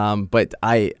 But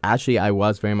I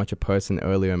was very much a person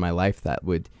earlier in my life that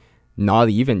would not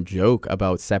even joke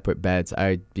about separate beds.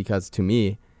 Because to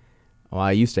me, well,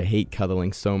 I used to hate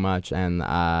cuddling so much and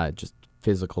just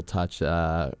physical touch,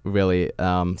 really.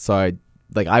 So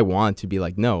I want to be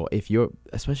like, no,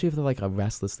 especially if they're like a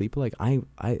restless sleeper, like I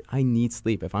need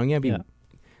sleep. If I'm gonna be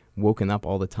woken up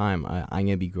all the time, I'm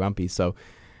gonna be grumpy. So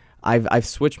I've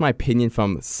switched my opinion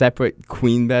from separate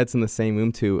queen beds in the same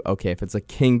room to, okay, if it's a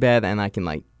king bed and I can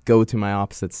like go to my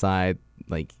opposite side,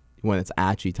 like when it's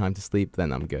actually time to sleep,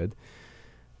 then I'm good.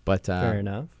 But Fair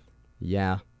enough.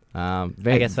 yeah, I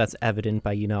guess that's evident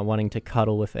by you not wanting to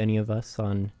cuddle with any of us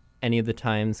on any of the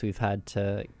times we've had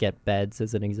to get beds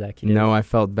as an executive. No, I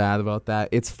felt bad about that.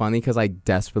 It's funny because I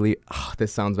desperately,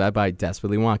 this sounds bad, but I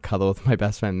desperately want to cuddle with my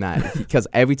best friend Matt. Because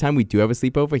every time we do have a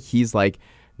sleepover, he's like,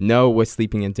 no, we're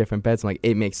sleeping in different beds. I'm like,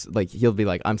 it makes, like, he'll be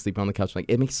like, I'm sleeping on the couch. I'm like,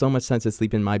 it makes so much sense to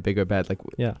sleep in my bigger bed. Like,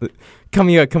 Yeah. come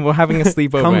here, we're having a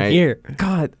sleepover. Come right? here.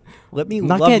 God, Let me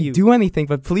not love can't you. do anything,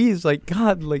 but please, like,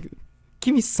 God, like,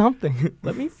 give me something.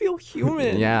 Let me feel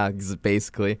human. Yeah,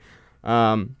 basically.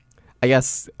 I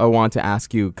guess I want to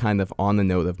ask you, kind of on the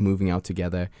note of moving out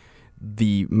together,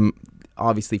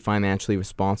 obviously financially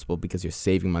responsible because you're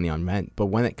saving money on rent. But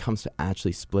when it comes to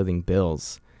actually splitting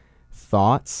bills,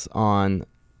 thoughts on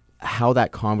how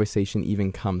that conversation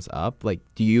even comes up? Like,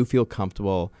 do you feel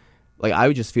comfortable? Like, I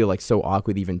would just feel like so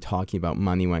awkward even talking about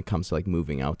money when it comes to like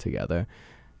moving out together.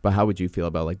 But how would you feel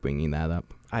about like bringing that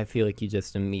up? I feel like you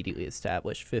just immediately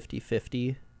establish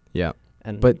 50-50. Yeah.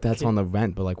 And But that's on the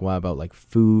rent. But like, what about like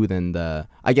food and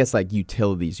I guess like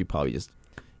utilities? You probably just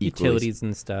utilities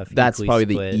and stuff. That's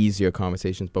probably split. the easier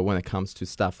conversations. But when it comes to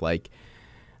stuff like,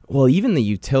 well, even the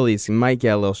utilities might get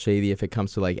a little shady if it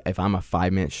comes to like if I'm a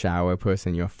 5-minute shower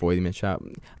person, you're a 40-minute shower.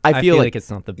 I feel like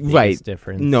it's not the biggest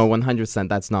difference. No, 100%.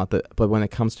 That's not the. But when it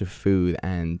comes to food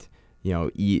and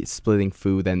splitting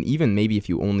food, and even maybe if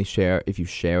you share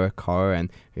a car,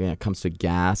 and it comes to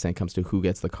gas and it comes to who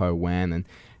gets the car when, and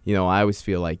I always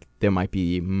feel like there might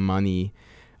be money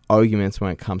arguments when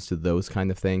it comes to those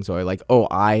kind of things, or like,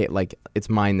 it's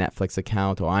my Netflix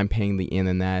account, or I'm paying the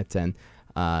internet, and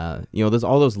there's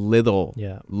all those little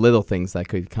things that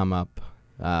could come up.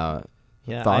 Thoughts?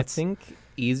 I think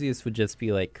easiest would just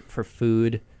be like for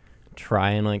food,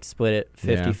 try and like split it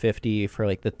 50-50 for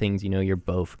like the things you're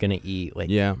both gonna eat,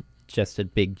 like just a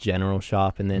big general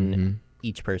shop, and then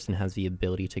each person has the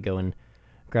ability to go and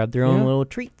grab their own little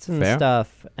treats and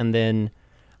stuff. And then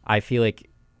I feel like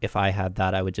if I had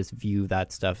that, I would just view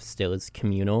that stuff still as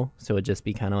communal, so it'd just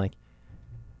be kind of like,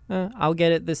 I'll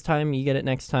get it this time, you get it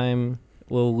next time.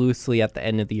 We'll loosely at the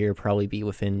end of the year probably be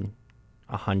within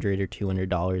 $100 or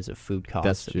 $200 of food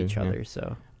costs of each other.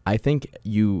 So I think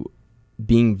you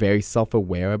being very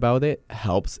self-aware about it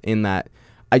helps in that.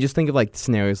 I just think of like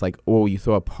scenarios like, you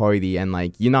throw a party and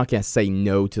like you're not gonna say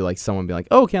no to like someone being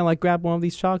like, can I like grab one of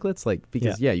these chocolates, like,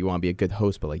 because you want to be a good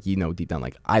host, but like deep down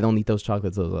like, I don't eat those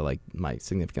chocolates, those are like my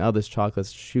significant other's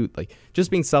chocolates. Shoot, like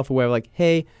just being self-aware, like,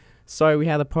 hey, sorry, we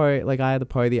had a party, like I had a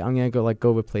party, I'm gonna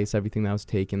go replace everything that was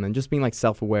taken, and just being like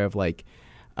self-aware of like,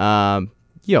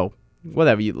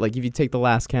 whatever, you like if you take the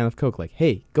last can of Coke, like,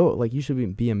 hey, go, like you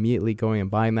should be immediately going and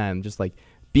buying that, and just like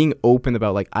being open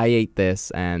about like, I ate this,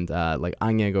 and like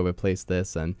I'm gonna go replace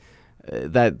this, and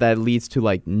that leads to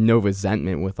like no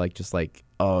resentment with like just like,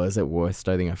 is it worth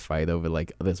starting a fight over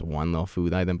like this one little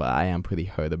food item? But I am pretty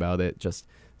hurt about it. Just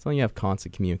as long as you have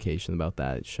constant communication about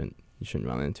that, you shouldn't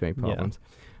run into any problems.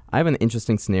 I have an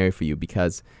interesting scenario for you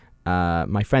because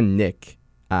my friend Nick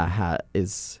my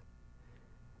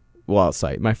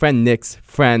friend Nick's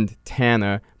friend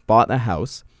Tanner bought a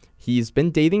house. He's been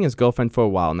dating his girlfriend for a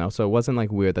while now, so it wasn't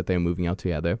like weird that they're moving out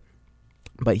together.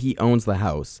 But he owns the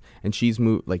house, and she's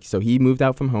moved. Like, so he moved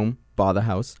out from home, bought a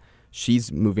house.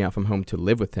 She's moving out from home to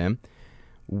live with him.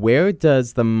 Where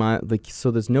does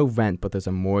so there's no rent, but there's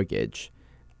a mortgage,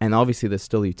 and obviously there's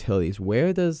still utilities.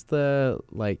 Where does the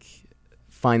like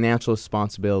financial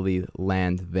responsibility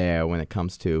land there when it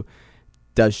comes to?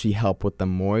 Does she help with the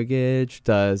mortgage?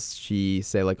 Does she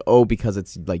say like, because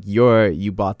it's like you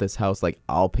bought this house, like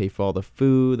I'll pay for all the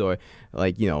food, or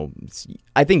like,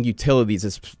 I think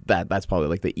utilities that's probably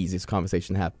like the easiest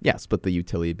conversation to have. Yeah, split the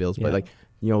utility bills, but like,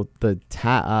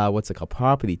 the what's it called?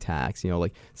 Property tax,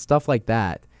 like stuff like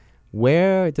that.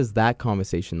 Where does that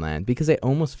conversation land? Because it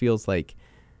almost feels like,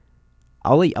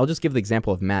 I'll just give the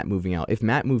example of Matt moving out. If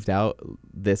Matt moved out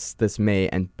this May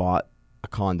and bought a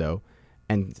condo,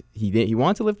 and he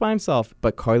wanted to live by himself,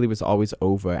 but Carly was always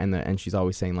over, and she's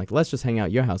always saying like, let's just hang out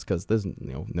at your house because there's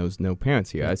no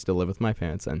parents here. I still live with my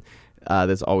parents, and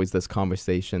there's always this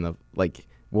conversation of like,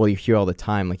 well, you hear all the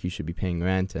time like you should be paying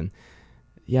rent, and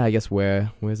I guess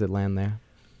where does it land there?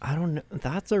 I don't know.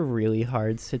 That's a really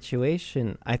hard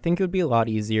situation. I think it would be a lot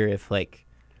easier if like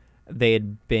they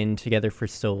had been together for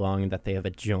so long that they have a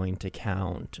joint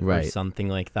account or something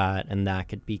like that, and that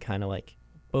could be kind of like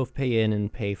both pay in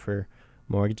and pay for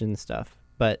mortgage and stuff.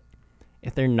 But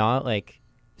if they're not like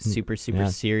super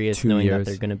serious, knowing that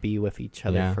they're going to be with each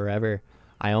other forever,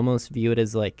 I almost view it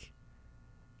as like,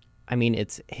 I mean,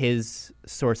 it's his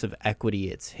source of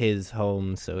equity, it's his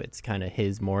home, so it's kind of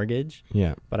his mortgage.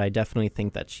 But I definitely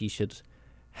think that she should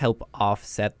help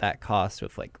offset that cost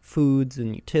with like foods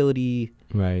and utility,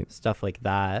 stuff like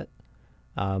that.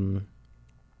 I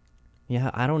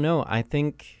don't know. I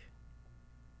think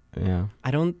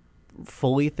I don't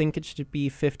fully think it should be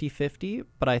 50-50,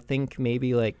 but I think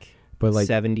maybe like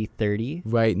 70-30.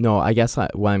 Right. No, I guess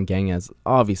what I'm getting is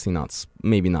obviously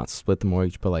maybe not split the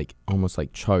mortgage, but like almost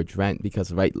like charge rent,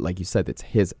 because like you said, it's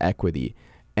his equity.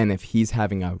 And if he's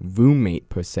having a roommate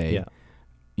per se,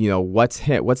 what's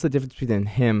the difference between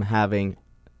him having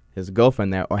his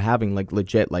girlfriend there or having like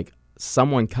legit like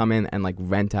someone come in and like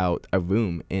rent out a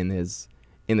room in his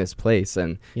place?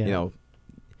 And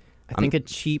I think a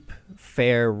cheap,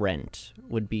 fair rent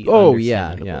would be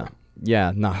understandable.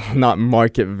 yeah, not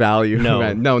market value. No.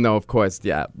 Rent. No, of course,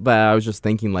 yeah. But I was just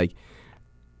thinking, like,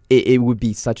 it would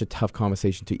be such a tough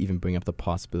conversation to even bring up the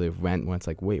possibility of rent when it's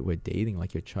like, wait, we're dating,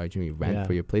 like you're charging me rent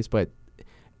for your place. But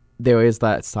there is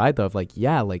that side though of like,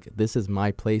 yeah, like this is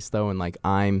my place though, and like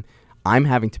I'm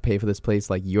having to pay for this place,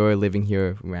 like you're living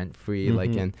here rent free,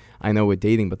 like, and I know we're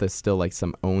dating, but there's still like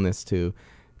some onus to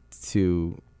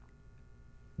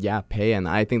pay. And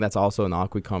I think that's also an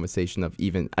awkward conversation of,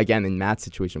 even again in Matt's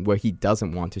situation where he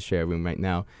doesn't want to share a room right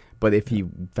now, but if he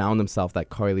found himself that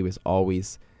Carly was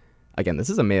always, again, this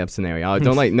is a made-up scenario.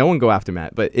 Don't like no one go after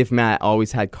Matt. But if Matt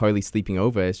always had Carly sleeping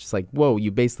over, it's just like, whoa,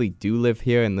 you basically do live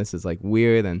here, and this is like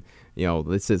weird, and you know,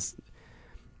 this is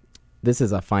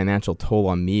a financial toll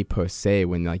on me per se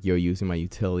when like you're using my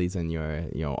utilities and you're,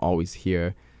 you know, always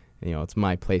here. You know, it's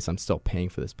my place. I'm still paying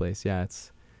for this place. Yeah,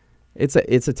 it's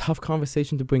a tough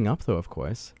conversation to bring up though. Of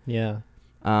course. Yeah.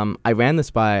 I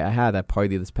had a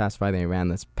party this past Friday. I ran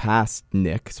this past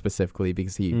Nick specifically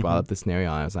because he brought up the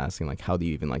scenario. I was asking, like, how do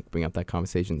you even, like, bring up that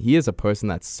conversation? He is a person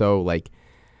that's so, like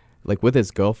with his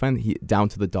girlfriend, he down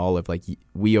to the dollar of, like,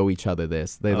 we owe each other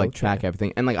this. They, like, track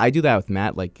everything. And, like, I do that with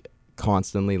Matt, like,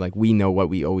 constantly. Like, we know what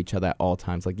we owe each other at all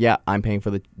times. Like, yeah, I'm paying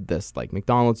for this. Like,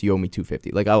 McDonald's, you owe me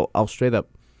 $2.50. Like, I'll straight up,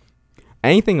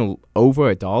 anything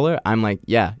over $1, I'm like,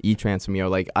 yeah, e-transfer me, or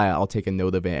like I'll take a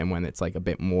note of it, and when it's like a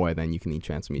bit more, then you can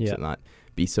e-transfer me to not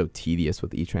be so tedious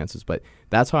with e-transfers. But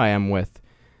that's how I am with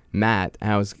Matt.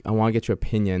 I want to get your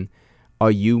opinion.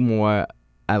 Are you more,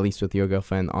 at least with your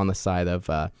girlfriend, on the side of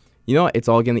you know, it's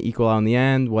all gonna equal out in the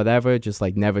end, whatever, just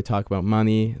like never talk about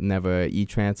money, never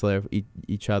e-transfer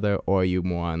each other, or are you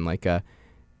more on like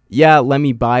yeah, let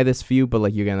me buy this for you, but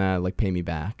like you're gonna like pay me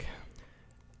back?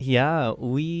 Yeah,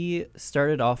 we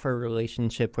started off our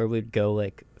relationship where we'd go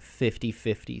like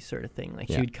 50-50 sort of thing. Like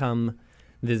she would come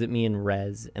visit me in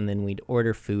res, and then we'd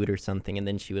order food or something, and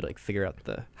then she would like figure out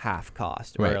the half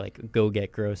cost, or like go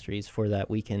get groceries for that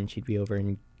weekend. She'd be over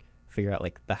and figure out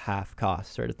like the half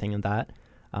cost sort of thing of that.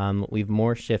 We've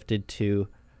more shifted to,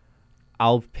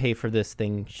 I'll pay for this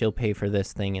thing, she'll pay for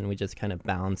this thing, and we just kind of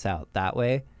balance out that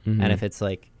way. And if it's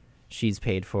like she's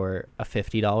paid for a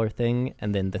 $50 thing,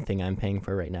 and then the thing I'm paying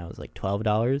for right now is like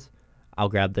 $12, I'll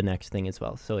grab the next thing as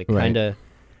well. So like kind of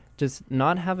just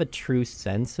not have a true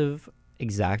sense of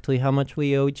exactly how much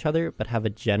we owe each other, but have a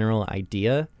general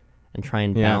idea and try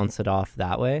and balance it off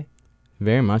that way.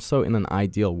 Very much so. In an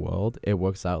ideal world, it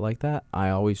works out like that. I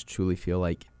always truly feel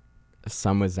like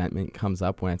some resentment comes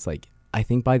up when it's like, I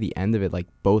think by the end of it, like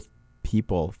both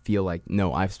people feel like,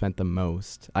 no, I've spent the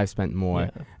most, I've spent more.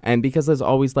 And because there's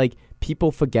always like,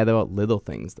 people forget about little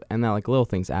things, and now like little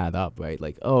things add up, right?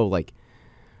 Like, oh,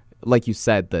 like you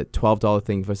said, the $12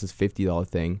 thing versus $50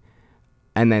 thing,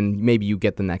 and then maybe you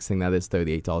get the next thing that is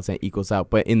 $38 and it equals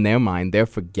out. But in their mind, they're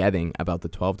forgetting about the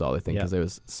 $12 thing because it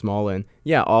was smaller. And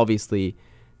obviously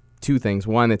two things.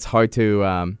 One, it's hard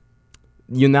to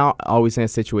you're not always in a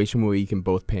situation where you can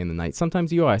both pay in the night.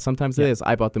 Sometimes you are. Sometimes it is.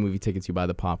 I bought the movie tickets, you buy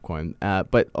the popcorn.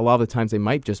 But a lot of the times they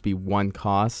might just be one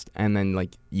cost, and then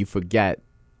like you forget,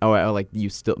 or like you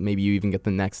still, maybe you even get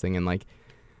the next thing, and like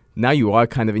now you are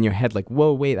kind of in your head like,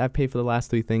 whoa, wait, I paid for the last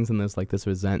three things, and there's like this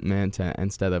resentment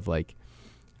instead of like,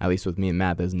 at least with me and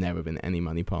Matt, there's never been any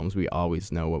money problems. We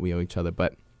always know what we owe each other.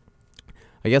 But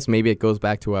I guess maybe it goes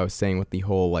back to what I was saying with the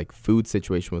whole like food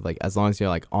situation, with like, as long as you're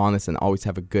like honest and always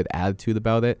have a good attitude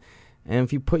about it, and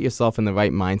if you put yourself in the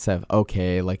right mindset of,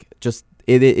 okay, like just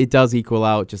it does equal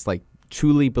out, just like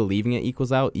truly believing it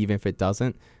equals out, even if it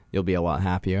doesn't, you'll be a lot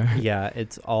happier. Yeah,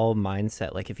 it's all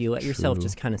mindset. Like if you let yourself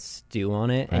just kind of stew on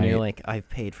it, and you're like, I've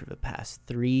paid for the past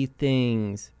 3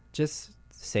 things, just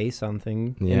say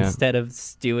something instead of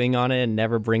stewing on it and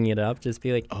never bringing it up. Just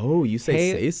be like, oh, you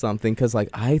say something, because like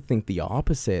I think the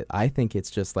opposite. I think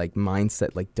it's just like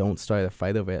mindset, like don't start a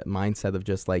fight over it. Mindset of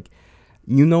just like,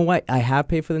 you know what, I have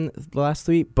paid for the last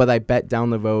 3, but I bet down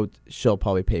the road she'll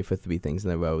probably pay for 3 things in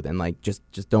a row, and like just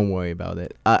don't worry about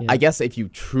it. I guess if you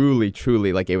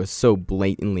truly like it was so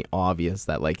blatantly obvious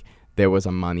that like there was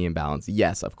a money imbalance,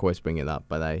 yes, of course bring it up.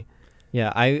 But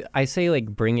I say like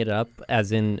bring it up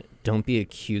as in, don't be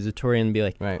accusatory and be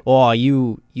like, oh,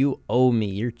 you owe me,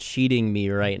 you're cheating me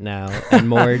right now. And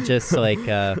more just like,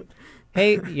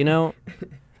 hey, you know,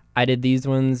 I did these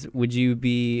ones. Would you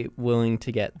be willing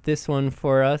to get this one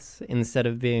for us? Instead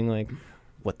of being like,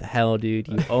 what the hell, dude?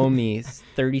 You owe me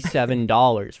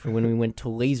 $37 for when we went to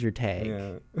laser tag.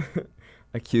 Yeah.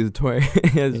 Accusatory.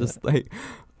 It's just like,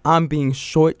 I'm being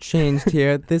shortchanged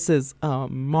here. This is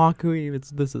mockery.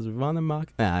 This is run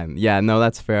amok. No,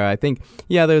 that's fair. I think,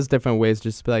 there's different ways.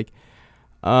 Just be like,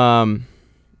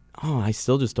 I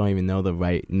still just don't even know the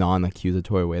right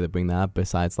non-accusatory way to bring that up.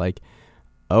 Besides, like,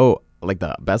 oh, like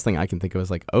the best thing I can think of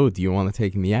is like, oh, do you want to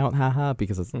take me out? Haha.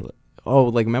 Because it's oh,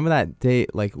 like remember that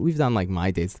date? Like we've done like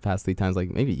my dates the past 3 times.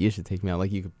 Like maybe you should take me out.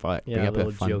 Like you could bring up little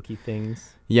a fun jokey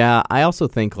things. Yeah, I also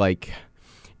think like,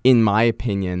 in my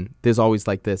opinion, there's always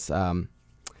like this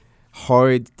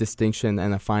hard distinction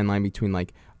and a fine line between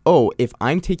like, oh, if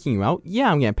I'm taking you out,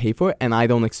 yeah, I'm gonna pay for it, and I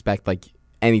don't expect like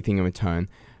anything in return,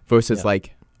 versus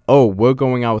like, oh, we're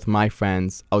going out with my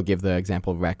friends. I'll give the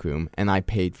example of Rec Room, and I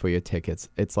paid for your tickets.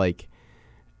 It's like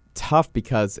tough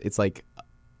because it's like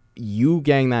you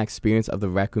getting that experience of the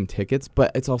Rec Room tickets,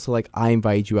 but it's also like I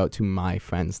invited you out to my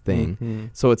friend's thing. Mm-hmm.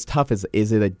 So it's tough.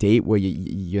 Is it a date where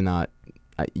you're not,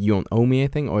 you don't owe me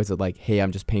anything, or is it like, hey,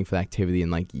 I'm just paying for the activity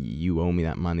and like you owe me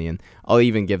that money? And I'll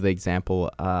even give the example,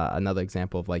 another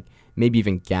example of like maybe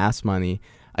even gas money.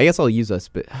 I guess I'll use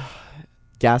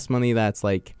gas money that's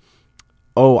like,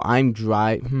 oh, I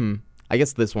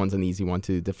guess this one's an easy one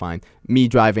to define. Me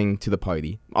driving to the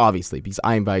party, obviously, because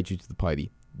I invited you to the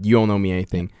party. You don't owe me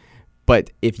anything.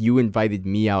 But if you invited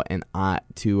me out and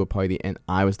to a party and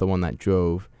I was the one that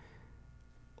drove,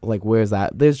 like, where's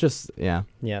that? There's just, yeah.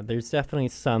 Yeah, there's definitely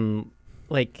some,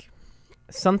 like,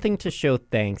 something to show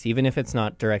thanks, even if it's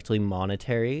not directly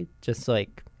monetary. Just,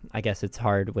 like, I guess it's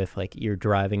hard with, like, you're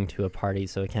driving to a party,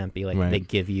 so it can't be, like, they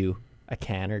give you a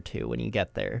can or two when you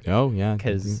get there. Oh, yeah.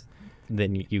 Because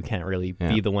then you can't really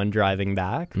be the one driving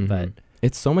back. But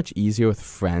it's so much easier with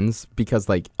friends because,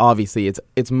 like, obviously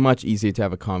it's much easier to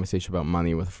have a conversation about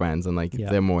money with friends, and like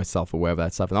they're more self-aware of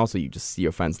that stuff, and also you just see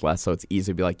your friends less, so it's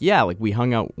easier to be like, yeah, like we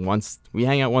hang out once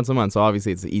a month, so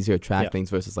obviously it's easier to track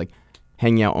things versus like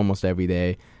hanging out almost every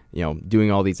day, you know, doing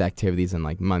all these activities and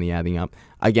like money adding up.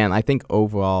 Again, I think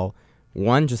overall,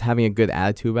 one, just having a good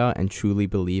attitude about it and truly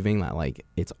believing that like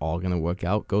it's all gonna work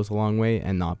out goes a long way,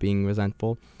 and not being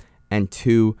resentful. And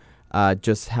 2,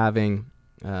 just having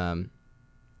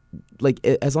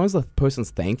as long as the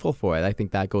person's thankful for it, I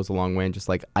think that goes a long way. And just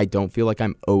like, I don't feel like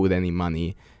I'm owed any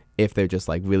money if they're just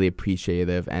like really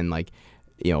appreciative and like,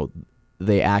 you know,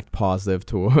 they act positive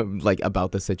to like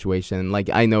about the situation. Like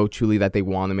I know truly that they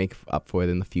want to make up for it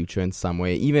in the future in some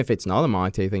way, even if it's not a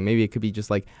monetary thing. Maybe it could be just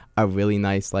like a really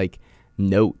nice like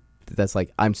note that's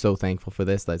like, I'm so thankful for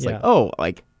this. That's like, oh,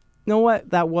 like, you know what,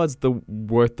 that was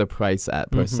worth the price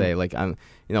at per se. Like I'm,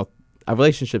 you know, a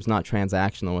relationship's not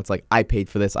transactional. It's like, I paid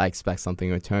for this, I expect something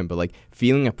in return. But like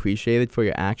feeling appreciated for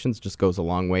your actions just goes a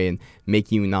long way and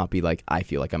make you not be like, I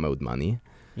feel like I'm owed money.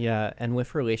 Yeah, and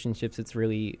with relationships,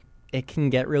 it can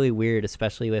get really weird,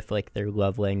 especially if like their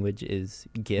love language is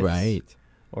gifts, right,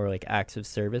 or like acts of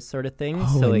service sort of things.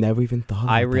 Oh, so, I like, never even thought.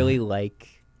 I really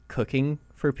like cooking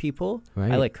for people.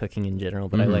 Right. I like cooking in general,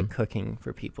 but I like cooking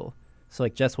for people. So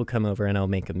like Jess will come over and I'll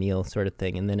make a meal sort of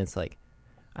thing, and then it's like,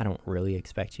 I don't really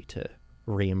expect you to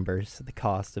reimburse the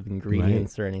cost of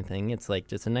ingredients or anything. It's like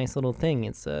just a nice little thing.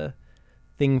 It's a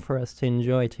thing for us to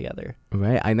enjoy together.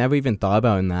 Right. I never even thought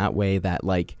about it in that way, that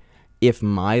like if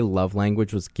my love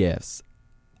language was gifts,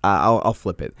 I'll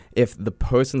flip it. If the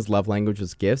person's love language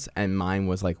was gifts and mine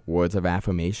was like words of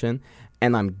affirmation,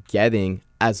 and I'm getting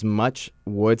as much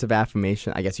words of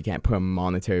affirmation, I guess you can't put a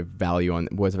monetary value on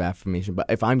words of affirmation, but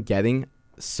if I'm getting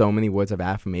so many words of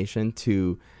affirmation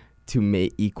to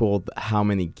equal how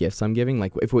many gifts I'm giving,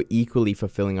 like if we're equally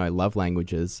fulfilling our love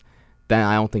languages, then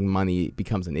I don't think money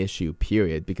becomes an issue,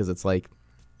 period, because it's like,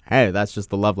 hey, that's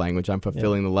just the love language. I'm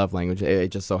fulfilling the love language. It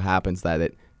just so happens that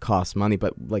it costs money,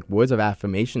 but like words of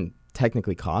affirmation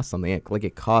technically cost something. Like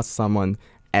it costs someone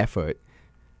effort,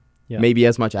 maybe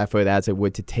as much effort as it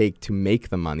would to take to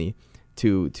make the money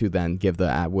to then give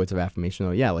the words of affirmation.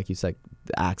 Or like you said,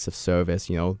 the acts of service,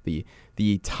 you know,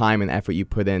 the time and effort you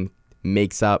put in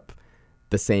makes up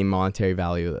the same monetary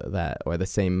value or the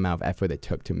same amount of effort it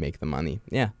took to make the money.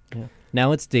 Yeah. Now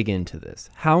let's dig into this.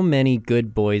 How many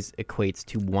good boys equates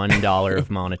to $1 of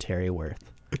monetary worth?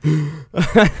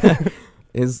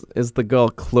 Is the girl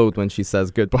clothed when she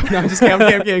says good boy? No, I'm just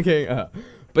kidding.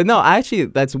 But no, actually,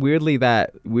 that's weirdly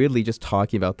just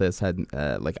talking about this had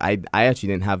like I actually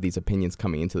didn't have these opinions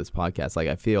coming into this podcast. Like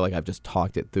I feel like I've just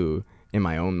talked it through in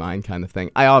my own mind, kind of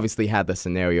thing. I obviously had the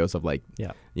scenarios of like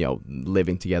you know,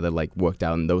 living together, like worked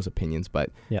out in those opinions,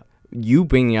 but you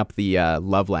bringing up the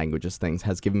love languages things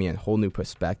has given me a whole new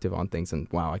perspective on things, and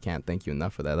wow, I can't thank you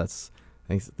enough for that.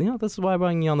 Thanks. You know, this is why I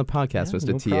brought you on the podcast,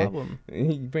 Mr. No TA. problem.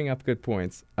 You bring up good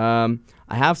points. I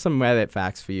have some Reddit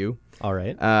facts for you. All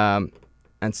right.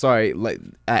 And sorry, like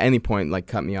at any point, like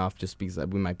cut me off just because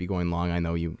we might be going long. I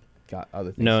know you got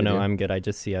other things. No, I'm good. I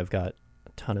just see I've got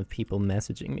a ton of people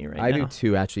messaging me right now. I do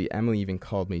too, actually. Emily even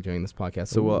called me during this podcast,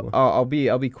 so I'll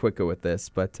be quicker with this.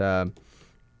 But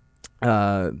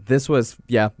This was,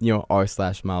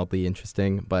 r/mildly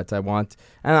interesting, but and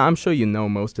I'm sure you know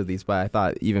most of these, but I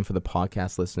thought even for the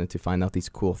podcast listener to find out these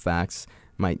cool facts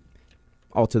might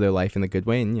alter their life in a good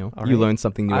way, and you All you right. learn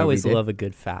something new I every always day. love a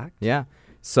good fact. Yeah.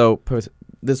 So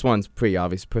this one's pretty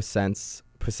obvious.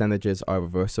 Percentages are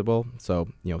reversible. So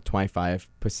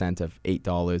 25% of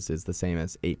 $8 is the same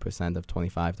as 8% of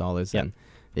 $25. Yep. And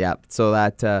yeah, so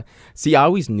that see, I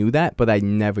always knew that, but I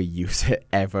never use it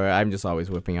ever. I'm just always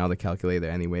whipping out the calculator,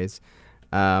 anyways.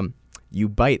 You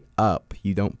bite up,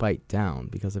 you don't bite down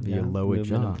because of your lower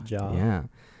movement jaw. of the jaw.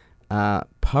 Yeah.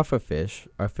 Pufferfish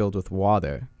are filled with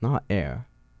water, not air.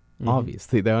 Mhm.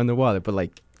 Obviously, they're underwater, but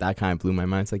like that kind of blew my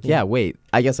mind. It's like, Yeah. yeah, wait.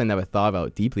 I guess I never thought about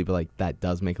it deeply, but like that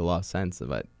does make a lot of sense.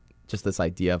 But just this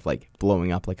idea of like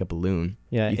blowing up like a balloon.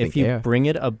 Yeah, You if think you air. bring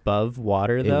it above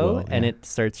water, It though, will, and yeah. it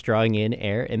starts drawing in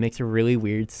air, it makes a really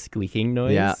weird squeaking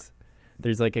noise. Yeah.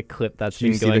 There's like a clip that's Did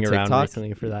you been see the going around TikTok?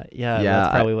 recently for that. Yeah, Yeah,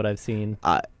 that's probably what I've seen.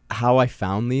 How I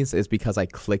found these is because I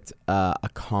clicked a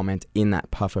comment in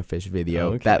that pufferfish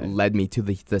video that Okay. led me to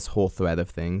this whole thread of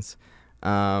things.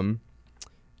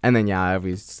 And then, I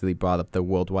obviously brought up the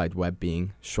World Wide Web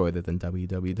being shorter than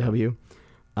www.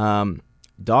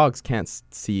 Dogs can't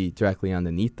see directly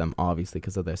underneath them, obviously,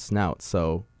 because of their snout.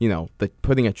 So,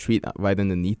 putting a treat right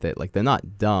underneath it, like, they're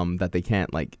not dumb that they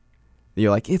can't, like,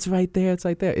 you're like, it's right there, it's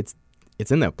right there.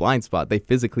 It's in their blind spot. They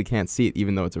physically can't see it,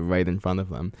 even though it's right in front of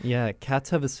them. Yeah, cats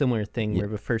have a similar thing Yeah. where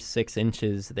the first 6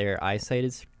 inches, their eyesight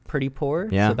is pretty poor.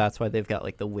 Yeah. So that's why they've got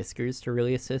like the whiskers to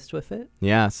really assist with it.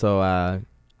 Yeah, so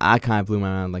I kind of blew my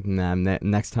mind. Like, nah,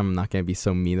 next time I'm not going to be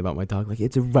so mean about my dog. Like,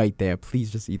 it's right there.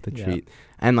 Please just eat the Yeah. treat.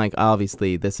 And, like,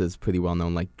 obviously, this is pretty well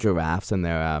known. Like, giraffes and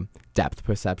their depth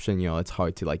perception, it's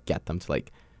hard to, like, get them to,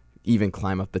 like, even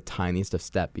climb up the tiniest of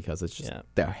step because it's just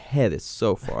their head is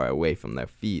so far away from their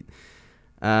feet.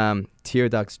 Tear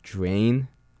ducts drain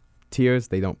tears.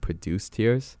 They don't produce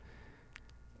tears.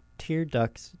 Tear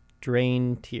ducts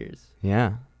drain tears.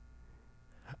 Yeah.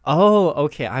 Oh,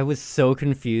 okay. I was so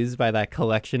confused by that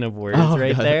collection of words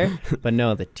right God. there. But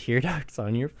no, the tear ducts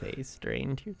on your face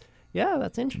drain tears. Yeah,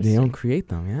 that's interesting. They don't create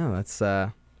them. Yeah, that's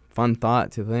a fun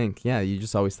thought to think. Yeah, you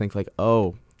just always think like,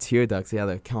 oh, tear ducts. Yeah,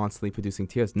 they're constantly producing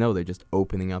tears. No, they're just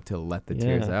opening up to let the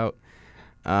tears Yeah.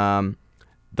 out.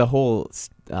 The whole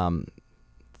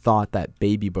thought that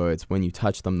baby birds, when you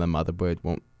touch them, the mother bird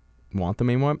won't want them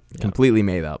anymore. Yeah. Completely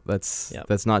made up. That's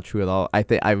not true at all.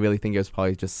 I really think it was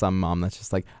probably just some mom that's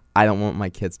just like, I don't want my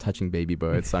kids touching baby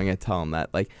birds, so I'm gonna tell them that,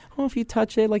 like, oh, if you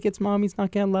touch it, like, its mommy's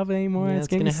not gonna love it anymore. Yeah, It's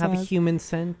it's gonna have a sad. human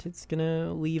scent. It's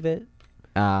gonna leave it.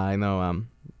 I know.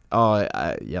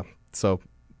 Yeah. So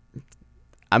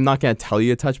I'm not gonna tell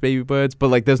you to touch baby birds, but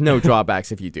like, there's no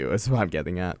drawbacks if you do. That's what I'm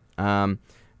getting at. And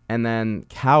then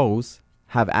cows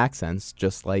have accents,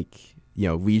 just like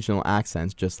regional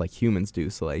accents, just like humans do.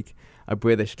 So like a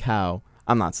British cow.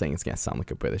 I'm not saying it's gonna sound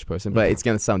like a British person, but it's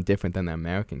gonna sound different than an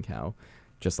American cow,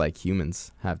 just like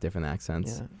humans have different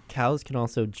accents. Yeah. Cows can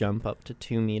also jump up to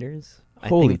 2 meters. I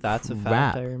Holy think that's a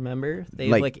crap. fact I remember. They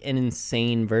have Like- like an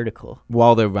insane vertical.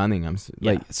 While they're running,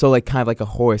 Yeah. like kind of like a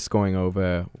horse going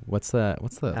over. What's the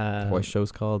Um, horse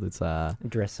show's called? It's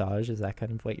Dressage, is that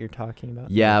kind of what you're talking about?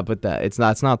 Yeah, but it's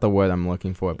not the word I'm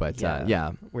looking for. But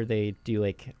Yeah. Where they do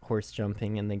like horse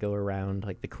jumping and they go around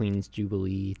like the Queen's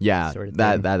Jubilee sort of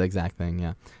thing. that exact thing.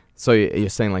 Yeah. So you're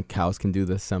saying like cows can do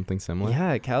this something similar?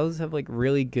 Yeah, cows have like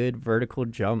really good vertical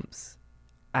jumps.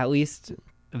 At least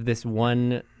this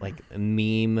one like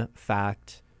meme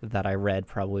fact that I read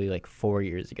probably like 4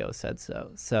 years ago said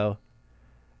so. So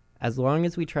as long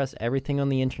as we trust everything on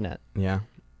the internet, Yeah.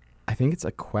 I think it's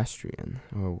equestrian,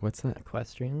 or what's that?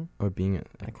 equestrian, Or being an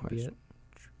that could be it.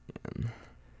 equestrian.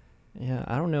 Yeah,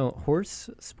 I don't know. Horse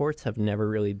sports have never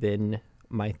really been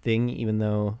my thing, even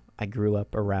though I grew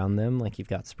up around them. Like you've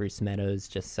got Spruce Meadows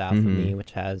just south of me,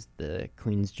 which has the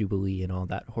Queen's Jubilee and all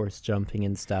that horse jumping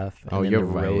and stuff. And Oh, then you're the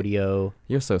right. rodeo.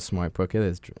 You're so smart, Brooke. It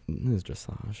is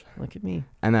dressage. Look at me.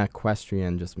 And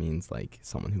equestrian just means like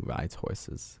someone who rides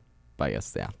horses. But I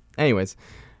guess, yeah. Anyways,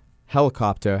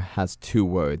 helicopter has 2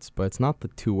 words, but it's not the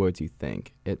 2 words you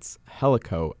think. It's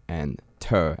helico and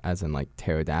ter, as in like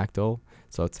pterodactyl.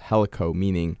 So it's helico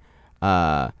meaning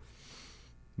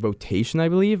rotation, I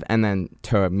believe, and then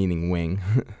ter meaning wing.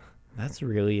 That's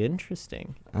really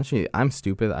interesting. Actually, I'm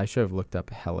stupid. I should have looked up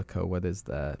helico. What is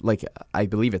the, like, I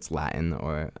believe it's Latin,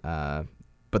 or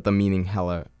but the meaning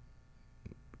helico,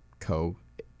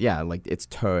 yeah, like it's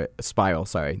spiral,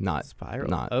 sorry, not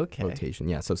Okay. rotation.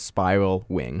 Yeah, so spiral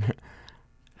wing.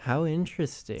 How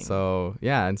interesting. So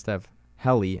yeah, instead of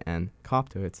heli and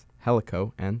copter, it's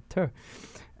helico and ter.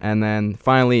 And then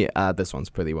finally, this one's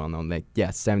pretty well known. Like,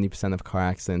 70% of car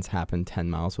accidents happen 10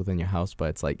 miles within your house, but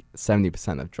it's like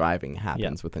 70% of driving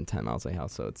happens within 10 miles of your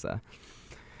house. So it's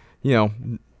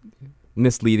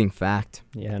misleading fact.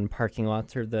 Yeah, and parking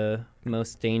lots are the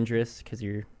most dangerous because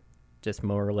you're just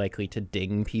more likely to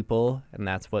ding people, and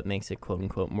that's what makes it quote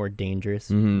unquote more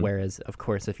dangerous. Mhm. Whereas, of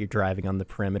course, if you're driving on the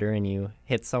perimeter and you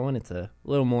hit someone, it's a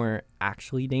little more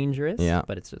actually dangerous. Yeah.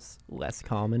 But it's just less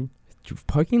common.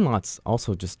 Parking lots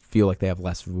also just feel like they have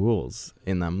less rules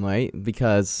in them, right?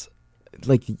 Because,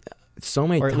 like, so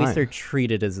many Or times. at least they're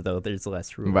treated as though there's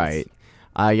less rules. Right.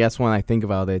 I guess when I think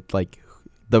about it, like,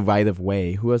 the right of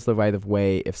way, who has the right of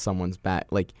way if someone's back?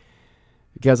 Like,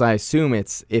 because I assume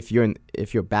it's if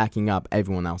you're backing up,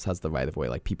 everyone else has the right of way,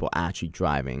 like people actually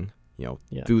driving,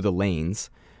 through the lanes.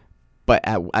 But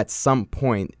at some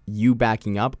point, you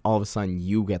backing up, all of a sudden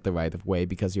you get the right of way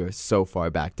because you're so far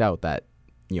backed out that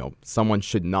someone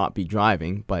should not be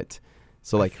driving. But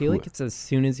so like I feel like it's as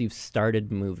soon as you've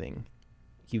started moving,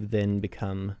 you then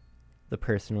become the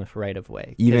person with right of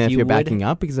way. Even if you're backing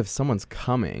up, because if someone's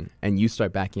coming and you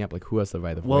start backing up, like who has the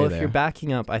right of way there? Well, if you're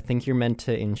backing up, I think you're meant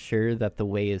to ensure that the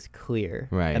way is clear.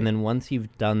 Right. And then once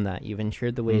you've done that, you've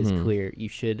ensured the way is clear, you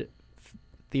should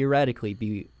theoretically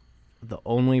be the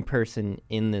only person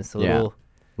in this little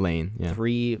lane,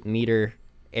 3-meter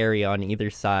area on either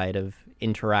side of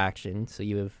interaction. So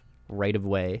you have right of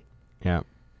way. Yeah.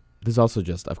 There's also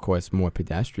just, of course, more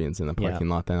pedestrians in the parking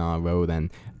lot than on a road.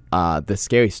 And the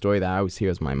scary story that I always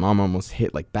hear is my mom almost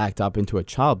backed up into a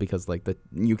child because, like,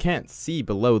 you can't see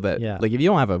below that. Yeah. Like, if you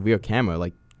don't have a rear camera,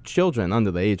 like, children under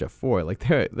the age of 4, like,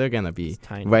 they're going to be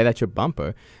right at your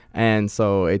bumper. And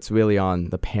so it's really on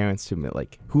the parents to,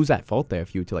 like, who's at fault there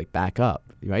if you to, like, back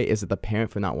up, right? Is it the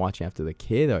parent for not watching after the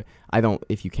kid? Or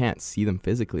if you can't see them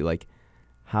physically, like,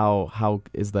 how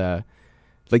is the...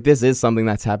 Like, this is something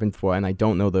that's happened before, and I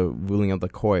don't know the ruling of the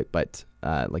court, but,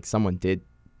 like, someone did,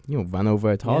 run over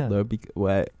a toddler,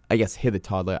 I guess hit a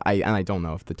toddler. I don't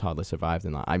know if the toddler survived or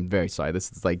not. I'm very sorry.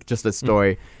 This is, like, just a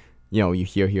story, you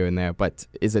hear here and there. But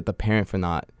is it the parent for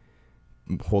not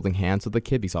holding hands with the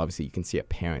kid? Because obviously you can see a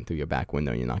parent through your back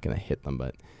window and you're not going to hit them,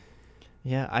 but...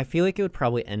 Yeah, I feel like it would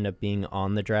probably end up being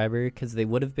on the driver because they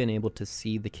would have been able to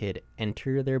see the kid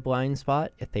enter their blind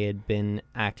spot if they had been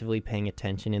actively paying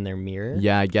attention in their mirror.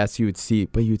 Yeah, I guess you would see,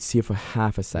 but you'd see it for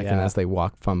half a second as they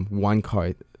walk from one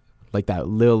car, like that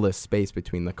little space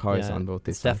between the cars on both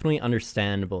these sides. It's definitely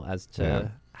understandable as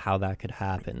to how that could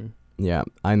happen. Yeah,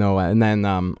 I know. And then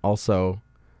also,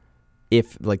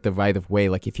 if like the right of way,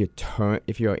 like if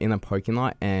you're in a parking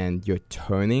lot and you're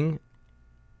turning,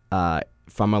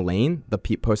 from a lane, the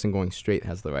person going straight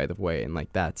has the right of way, and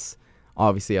like that's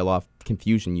obviously a lot of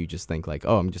confusion. You just think like,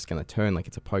 oh, I'm just gonna turn, like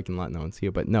it's a parking lot, no one's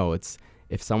here. But no, it's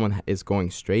if someone is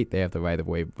going straight, they have the right of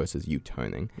way versus you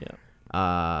turning.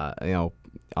 Yeah.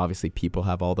 Obviously people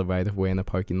have all the right of way in the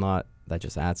parking lot. That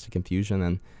just adds to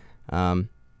confusion. And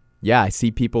I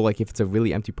see people like if it's a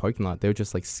really empty parking lot, they're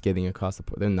just like skidding across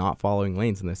they're not following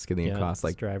lanes and they're skidding across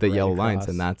like the yellow lines,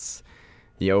 and that's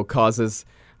causes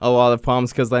a lot of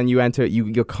problems because then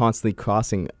you're constantly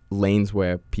crossing lanes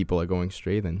where people are going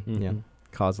straight and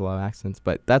cause a lot of accidents.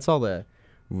 But that's all the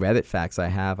Reddit facts I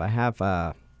have. I have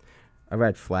a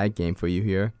red flag game for you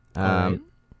here. Right.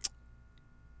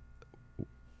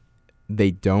 They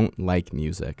don't like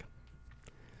music.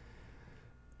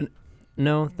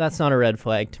 No, that's not a red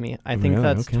flag to me. I think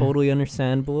that's totally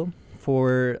understandable.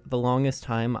 For the longest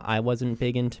time, I wasn't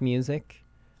big into music.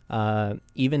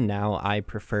 Even now, I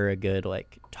prefer a good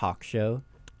like talk show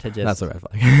to just that's a red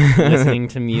flag. listening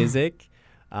to music.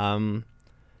 I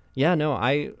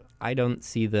don't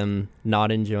see them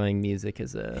not enjoying music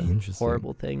as a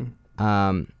horrible thing.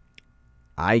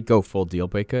 I go full deal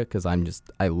breaker because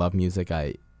I love music.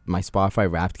 My Spotify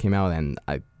Wrapped came out, and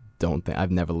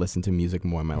I've never listened to music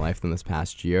more in my life than this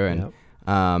past year. And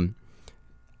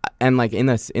and like in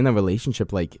a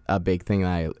relationship, like a big thing that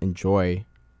I enjoy.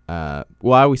 I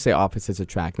always say opposites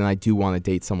attract, and I do want to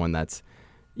date someone that's,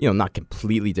 not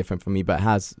completely different from me, but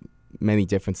has many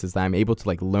differences that I'm able to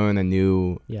like learn a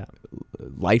new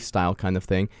lifestyle kind of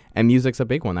thing. And music's a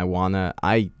big one.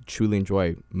 I truly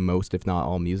enjoy most, if not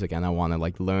all, music, and I want to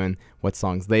like learn what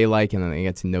songs they like, and then I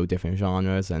get to know different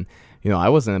genres. And I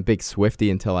wasn't a big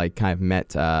Swiftie until I kind of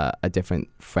met a different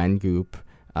friend group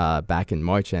back in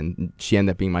March, and she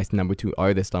ended up being my number 2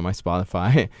 artist on my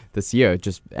Spotify this year.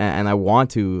 And I want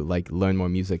to like learn more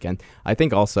music. And I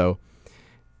think also,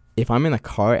 if I'm in a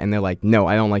car and they're like, no,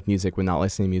 I don't like music, we're not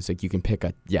listening to music, you can pick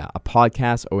a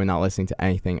podcast, or we're not listening to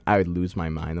anything, I would lose my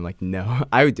mind. I'm like, no.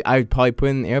 I would probably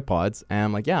put in AirPods, and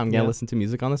I'm like, I'm gonna listen to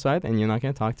music on the side, and you're not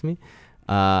gonna talk to me.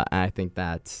 And I think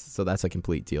that's a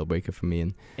complete deal breaker for me.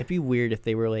 And It'd be weird if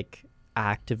they were like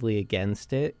actively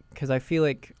against it, because I feel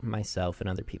like myself and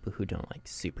other people who don't like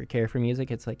super care for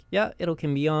music, it's like, yeah, it'll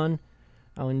can be on.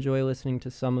 I'll enjoy listening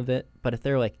to some of it. But if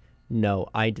they're like, no,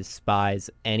 I despise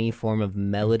any form of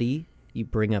melody, you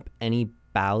bring up any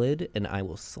ballad and I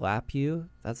will slap you,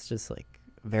 that's just like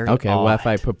very okay. odd.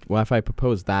 What if I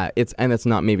propose that? It's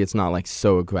not, maybe it's not like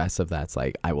so aggressive that's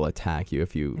like I will attack you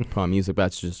if you put on music, but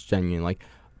it's just genuine like,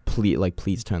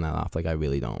 please turn that off. Like, I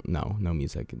really don't know, no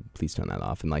music, please turn that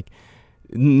off. And like,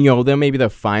 you know, maybe they're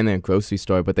fine in a grocery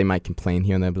store, but they might complain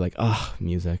here and they'll be like, oh,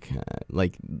 music,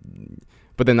 like,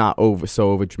 but they're not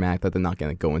so over dramatic that they're not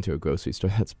gonna go into a grocery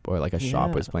store or like a shop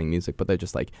where it's playing music, but they're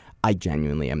just like, I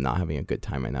genuinely am not having a good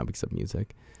time right now because of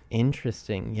music.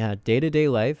 Interesting. Yeah, day-to-day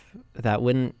life, that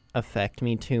wouldn't affect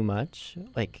me too much,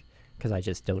 like, because I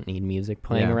just don't need music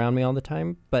playing around me all the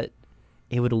time, but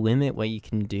it would limit what you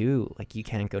can do. Like, you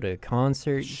can't go to a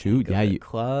concert, you can't go to a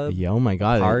club, oh my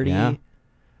God, party. yeah.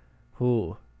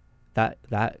 Ooh,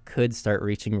 that could start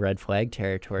reaching red flag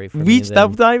territory for me.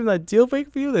 That time, that deal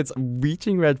breaker for you? That's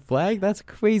reaching red flag? That's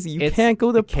crazy. You can't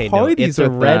go to parties no, it's with a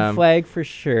red them. flag for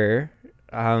sure.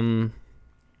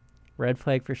 Red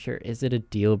flag for sure. Is it a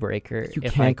deal breaker? You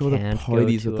if can't go I to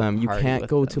parties with them. You can't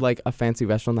go to them? like a fancy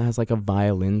restaurant that has like a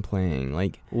violin playing.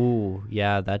 Like, ooh,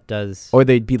 yeah, that does. or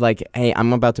they'd be like, hey,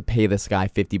 I'm about to pay this guy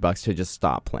 $50 to just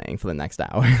stop playing for the next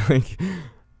hour. Like,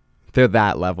 they're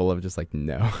that level of just like,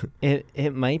 no.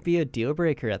 It might be a deal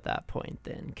breaker at that point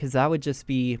then, because that would just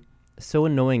be so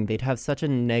annoying. They'd have such a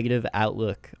negative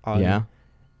outlook on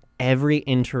every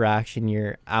interaction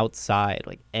you're outside.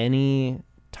 Like, any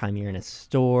time you're in a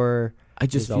store,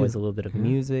 there's always a little bit of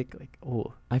music. Like,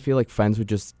 oh, I feel like friends would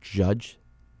just judge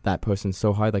that person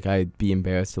so hard. Like, I'd be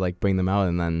embarrassed to like bring them out,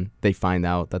 and then they find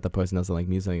out that the person doesn't like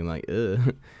music, and like,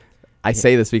 ugh. I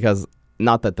say this because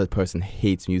not that the person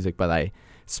hates music, but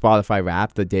Spotify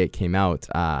Wrapped the day it came out.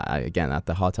 Again, at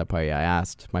the hot tub party, I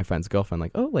asked my friend's girlfriend,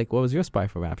 like, oh, like, what was your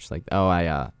Spotify Wrapped? She's like, oh,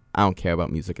 I don't care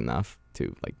about music enough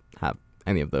to like have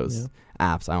any of those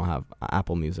apps. I don't have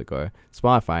Apple Music or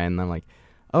Spotify. And I'm like,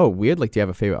 oh, weird. Like, do you have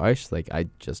a favorite artist? She's like, I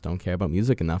just don't care about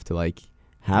music enough to like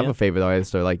have a favorite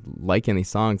artist or like any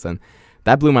songs. And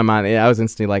that blew my mind. I was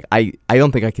instantly like, I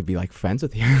don't think I could be like friends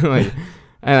with you. Like,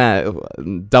 and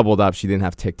I doubled up. She didn't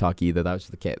have TikTok either. That was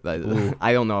just the kid.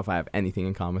 I don't know if I have anything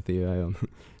in common with you. I don't.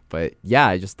 But yeah,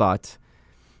 I just thought,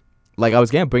 like, I was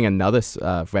gonna bring another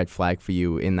red flag for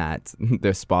you in that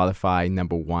their Spotify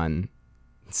 #1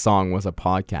 song was a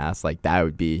podcast. Like, that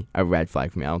would be a red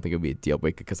flag for me. I don't think it would be a deal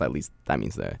breaker, because at least that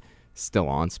means they're still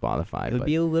on Spotify. It would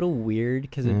be a little weird,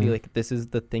 because it'd be like, this is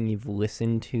the thing you've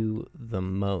listened to the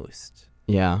most.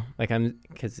 Yeah. Like,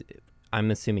 I'm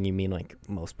assuming you mean like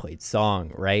most played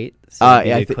song, right? So it'd be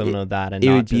the equivalent of that, and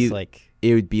not just like,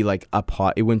 it would be like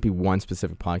it wouldn't be one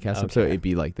specific podcast episode. It'd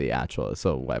be like the actual,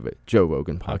 so whatever, Joe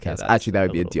Rogan podcast. Actually, that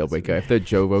would be a deal breaker. If the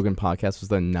Joe Rogan podcast was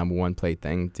the #1 played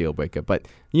thing, deal breaker. But,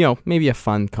 you know, maybe a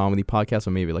fun comedy podcast,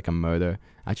 or maybe like a murder.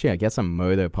 Actually, I guess a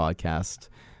murder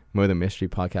mystery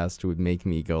podcast would make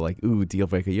me go like, ooh, deal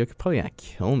breaker. You're probably gonna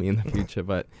kill me in the future,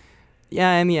 but. Yeah,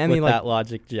 any with like that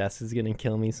logic, Jess is gonna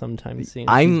kill me sometime soon.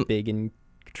 She's big in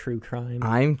true crime.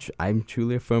 I'm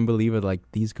truly a firm believer. Like,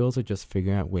 these girls are just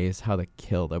figuring out ways how to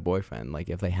kill their boyfriend, like,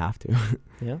 if they have to.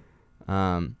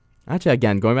 Yeah. Actually,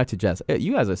 again, going back to Jess,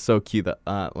 you guys are so cute.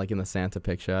 Like in the Santa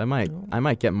picture, I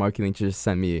might get marketing to just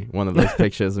send me one of those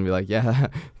pictures and be like, yeah,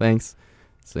 thanks.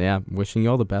 So yeah, wishing you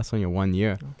all the best on your 1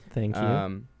 year. Thank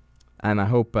you. And I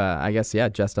hope, I guess,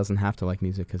 Jess doesn't have to like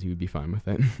music, because you would be fine with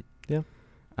it. Yeah.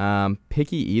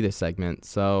 Picky eater segment.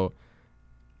 So,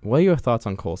 what are your thoughts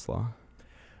on coleslaw?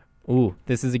 Ooh,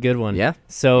 this is a good one. Yeah.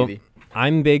 So,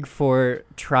 I'm big for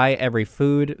try every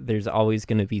food. There's always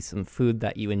going to be some food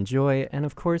that you enjoy, and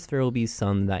of course, there will be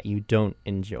some that you don't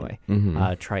enjoy.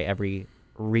 Mm-hmm. Try every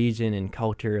region and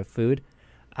culture of food.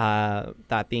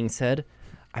 That being said,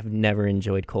 I've never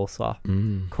enjoyed coleslaw.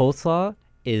 Coleslaw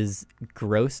is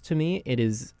gross to me. It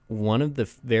is one of the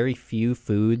very few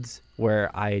foods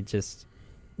where I just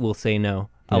will say no.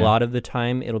 A lot of the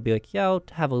time it'll be like, yeah, I'll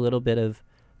have a little bit of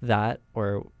that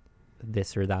or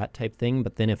this or that type thing.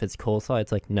 But then if it's coleslaw,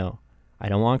 it's like, no, I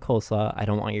don't want coleslaw. I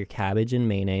don't want your cabbage and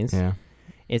mayonnaise. Yeah.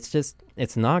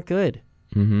 It's not good.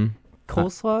 Mm-hmm.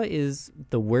 Coleslaw is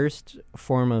the worst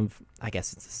form of, I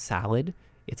guess it's a salad.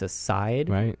 It's a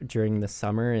side during the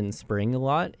summer and spring a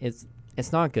lot. It's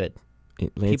not good.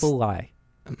 People lie.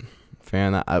 Fair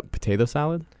enough. Potato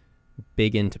salad?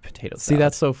 Big into potato salad. See,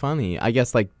 that's so funny. I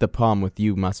guess like the problem with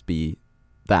you must be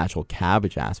the actual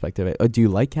cabbage aspect of it. Do you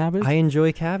like cabbage? I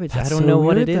enjoy cabbage. That's I don't so know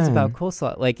what it weird is then. about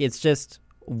coleslaw. Like, it's just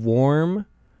warm,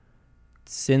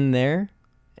 it's in there.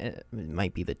 It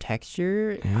might be the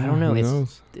texture. Yeah, I don't know. who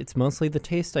knows? It's mostly the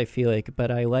taste, I feel like.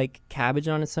 But I like cabbage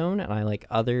on its own, and I like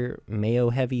other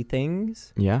mayo-heavy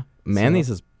things. Yeah, mayonnaise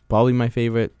is probably my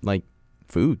favorite like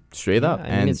food, straight up. I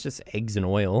and mean, it's just eggs and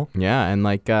oil. yeah, and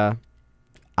like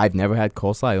I've never had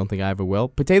coleslaw. I don't think I ever will.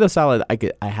 Potato salad,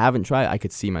 I haven't tried. I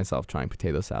could see myself trying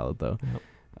potato salad though.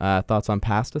 Yep. Thoughts on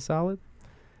pasta salad?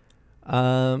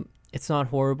 It's not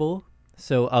horrible.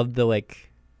 So of the like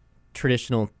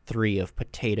traditional 3 of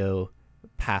potato,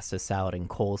 pasta salad, and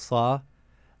coleslaw,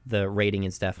 the rating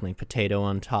is definitely potato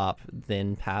on top,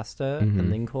 then pasta,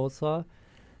 and then coleslaw.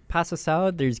 Pasta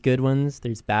salad, there's good ones,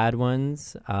 there's bad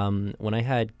ones. When I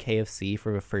had KFC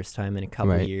for the first time in a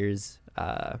couple of years,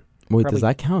 wait, probably does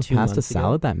that count as 2 pasta months ago.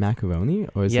 salad, that macaroni?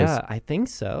 Or is Yeah, this... I think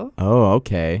so. Oh,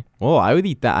 okay. Well, I would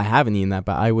eat that. I haven't eaten that,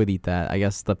 but I would eat that. I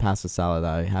guess the pasta salad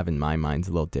I have in my mind is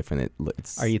a little different.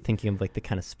 It's, Are you thinking of like the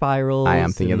kind of spirals? I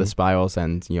am thinking of the and- spirals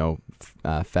and,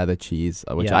 feta cheese,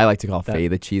 which Yeah, I like to call that-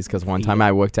 feta cheese because one time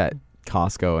I worked at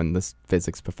Costco and this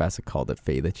physics professor called it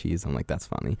feta cheese. I'm like, that's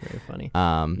funny. Very funny.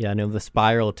 Yeah, No, the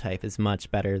spiral type is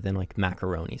much better than like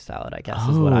macaroni salad, I guess,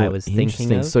 is what I was thinking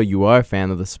interesting. of. So you are a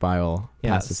fan of the spiral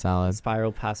Yeah, pasta salad.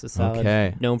 Spiral pasta salad.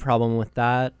 Okay. No problem with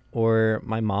that. Or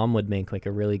my mom would make like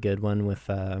a really good one with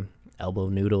elbow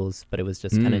noodles, but it was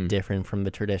just kind of different from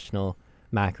the traditional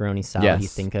macaroni salad you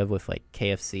Yes. think of with like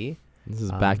KFC. This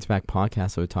is back-to-back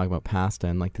podcasts, so we talk about pasta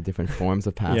and like the different forms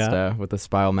of pasta with the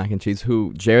spiral mac and cheese.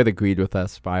 Who Jared agreed with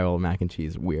us, spiral mac and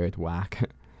cheese, weird,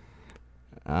 whack.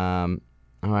 All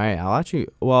right, I'll actually.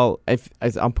 Well, if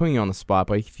I'm putting you on the spot,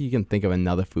 but if you can think of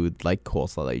another food like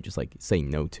coleslaw that you just like say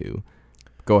no to,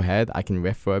 go ahead. I can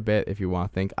riff for a bit if you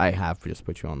want to think. I have just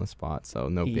put you on the spot, so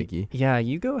no biggie. Yeah,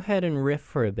 you go ahead and riff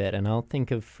for a bit, and I'll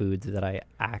think of foods that I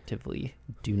actively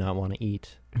do not want to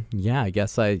eat. Yeah, I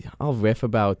guess I'll riff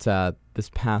about this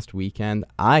past weekend.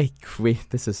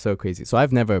 This is so crazy. So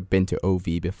I've never been to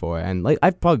OV before, and like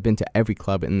I've probably been to every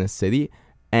club in this city,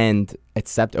 and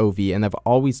except OV, and I've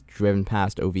always driven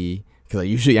past OV because I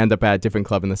usually end up at a different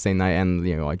club in the same night, and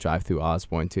I drive through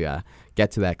Osborne to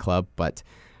get to that club. But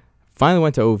finally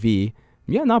went to OV.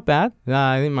 Yeah, not bad.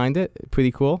 I didn't mind it.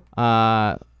 Pretty cool.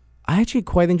 I actually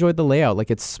quite enjoyed the layout. Like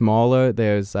it's smaller.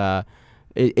 There's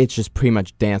it's just pretty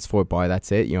much dance floor bar.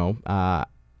 That's it.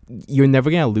 You're never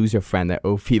gonna lose your friend at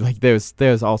OV. Like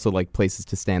there's also like places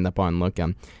to stand up on and look.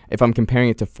 If I'm comparing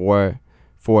it to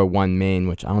 441 Main,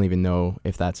 which I don't even know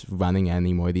if that's running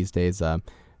anymore these days.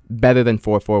 Better than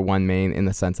 441 Main in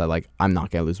the sense that like I'm not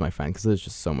gonna lose my friend because there's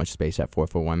just so much space at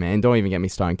 441 Main. And don't even get me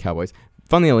started on Cowboys.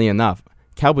 Funnily enough,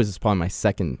 Cowboys is probably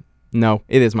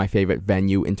it is my favorite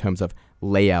venue in terms of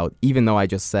layout. Even though I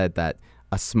just said that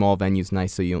a small venue's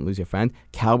nice so you don't lose your friend.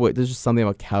 There's just something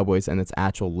about Cowboys and its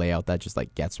actual layout that just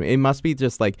like gets me. It must be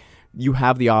just like you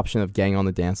have the option of getting on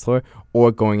the dance floor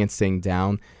or going and sitting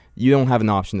down. You don't have an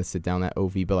option to sit down at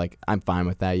OV, but like I'm fine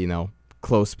with that,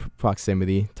 close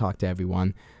proximity, talk to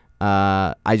everyone.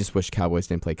 I just wish Cowboys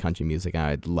didn't play country music.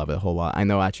 I'd love it a whole lot. I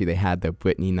know actually they had the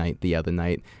Britney night the other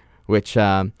night, which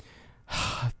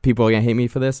people are going to hate me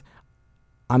for this.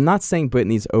 I'm not saying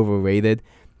Britney's overrated,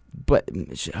 but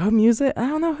her music, I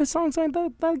don't know, her songs aren't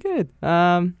that good.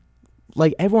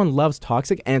 Like everyone loves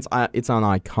Toxic, and it's an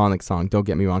iconic song. Don't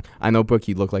get me wrong. I know, Brooke,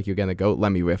 you look like you're gonna go.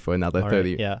 Let me riff for another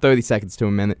 30 seconds to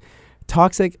a minute.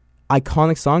 Toxic,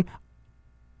 iconic song.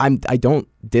 I don't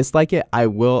dislike it. I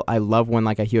love when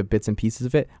like I hear bits and pieces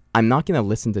of it. I'm not gonna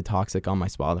listen to Toxic on my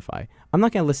Spotify. I'm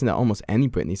not gonna listen to almost any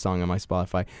Britney song on my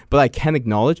Spotify. But I can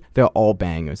acknowledge they're all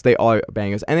bangers. They are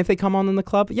bangers. And if they come on in the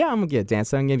club, yeah, I'm gonna get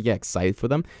danced. I'm gonna get excited for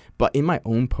them. But in my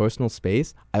own personal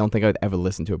space, I don't think I would ever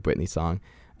listen to a Britney song.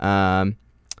 The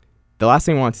last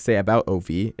thing I want to say about OV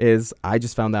is I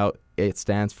just found out it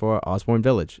stands for Osborne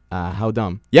Village. How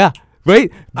dumb. Yeah.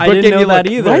 Right? I didn't know that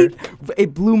either. Right?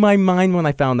 It blew my mind when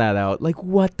I found that out. Like,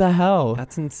 what the hell?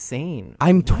 That's insane.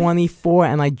 I'm 24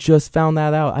 and I just found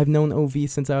that out. I've known OV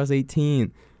since I was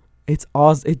 18. It's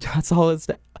that's all it's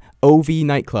OV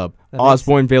nightclub.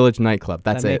 Osborne Village nightclub.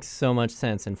 That's it. That makes so much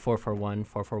sense. And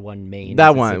 441 Main.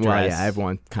 That one, well, yeah,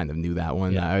 everyone kind of knew that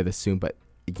one. I would assume, but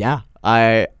yeah,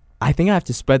 I think I have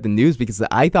to spread the news because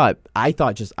I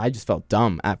just felt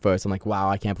dumb at first. I'm like, wow,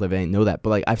 I can't believe I didn't know that.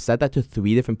 But like I've said that to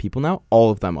 3 different people now.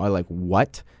 All of them are like,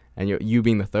 what? And you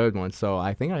being the third one. So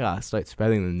I think I gotta start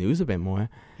spreading the news a bit more.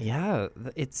 Yeah,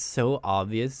 it's so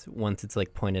obvious once it's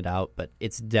like pointed out, but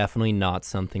it's definitely not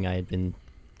something I had been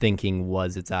thinking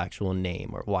was its actual name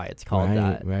or why it's called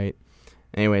that. Right.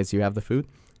 Anyways, you have the food?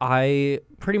 I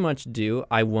pretty much do.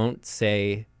 I won't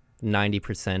say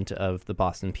 90% of the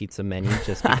Boston Pizza menu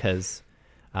just because,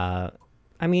 I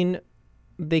mean,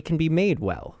 they can be made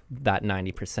well, that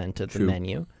 90% of the True.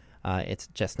 menu. It's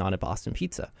just not a Boston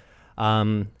Pizza.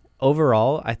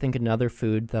 Overall, I think another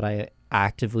food that I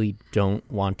actively don't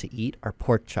want to eat are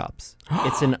pork chops.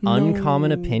 It's an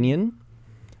uncommon opinion.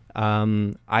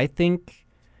 I think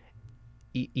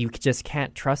you just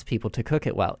can't trust people to cook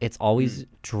it well. It's always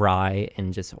dry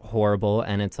and just horrible.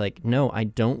 And it's like, no, I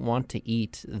don't want to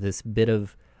eat this bit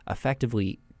of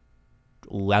effectively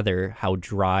leather, how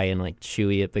dry and like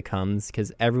chewy it becomes.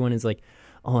 Because everyone is like,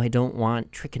 oh, I don't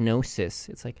want trichinosis.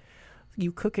 It's like,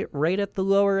 you cook it right at the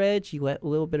lower edge. You let a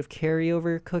little bit of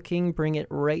carryover cooking, bring it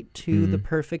right to the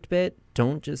perfect bit.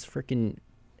 Don't just freaking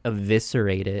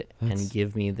eviscerate it and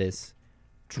give me this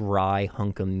dry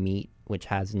hunk of meat which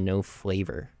has no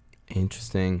flavor.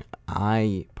 Interesting.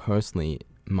 I personally,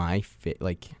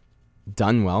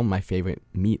 done well, my favorite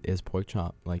meat is pork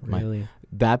chop. Like Really?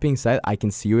 That being said, I can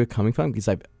see where you're coming from because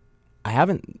I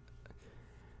haven't.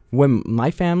 When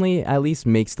my family at least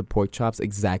makes the pork chops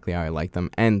exactly how I like them,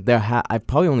 and I've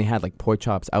probably only had like pork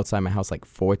chops outside my house like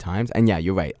 4 times, and yeah,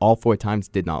 you're right, all 4 times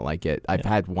did not like it. I've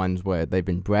had ones where they've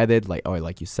been breaded,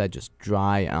 like you said, just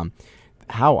dry.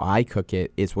 How I cook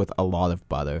it is with a lot of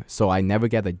butter, so I never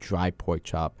get a dry pork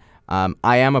chop.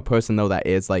 I am a person though that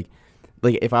is like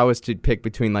if I was to pick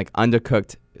between like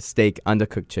undercooked steak,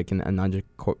 undercooked chicken, and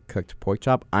undercooked pork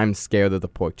chop, I'm scared of the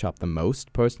pork chop the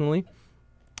most personally.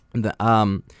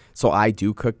 So I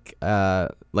do cook,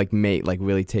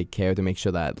 really take care to make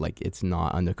sure that like it's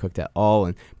not undercooked at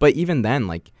all. But even then,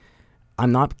 like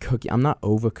I'm not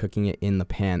overcooking it in the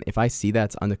pan. If I see that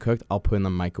it's undercooked, I'll put it in the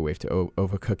microwave to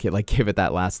overcook it, like give it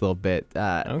that last little bit.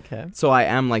 Okay. So I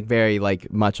am like very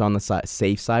like much on the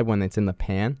safe side when it's in the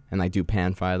pan, and I do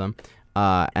pan fry them.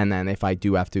 And then if I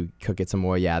do have to cook it some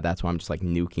more, that's why I'm just like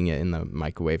nuking it in the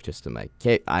microwave just to like,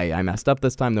 okay, I messed up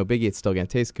this time, no biggie, it's still gonna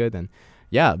taste good. And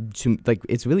yeah,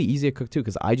 it's really easy to cook too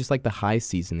because I just like the high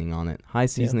seasoning on it,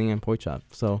 and pork chop.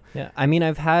 So yeah, I mean,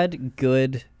 I've had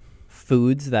good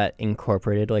foods that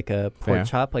incorporated like a pork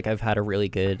chop. Like I've had a really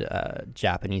good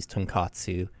Japanese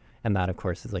tonkatsu, and that of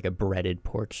course is like a breaded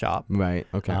pork chop. Right.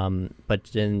 Okay. But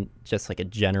then just like a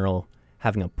general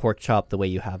having a pork chop the way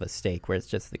you have a steak, where it's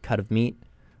just the cut of meat.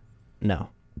 No,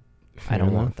 I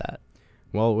don't want that.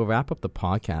 Well, we'll wrap up the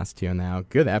podcast here now.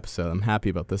 Good episode. I'm happy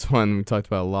about this one. We talked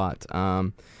about a lot.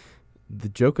 The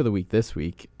joke of the week this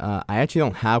week, I actually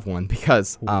don't have one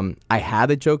because I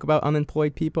had a joke about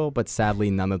unemployed people, but sadly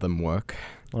none of them work.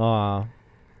 Aw.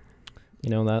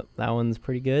 That one's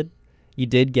pretty good. You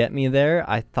did get me there.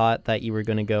 I thought that you were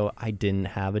going to go, I didn't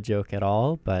have a joke at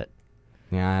all, but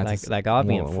yeah, that got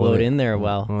me. It flowed in there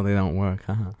well. Well, they don't work.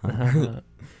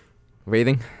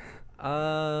 Rating?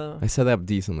 I set it up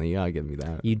decently. You gotta give me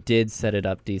that. You did set it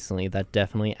up decently. That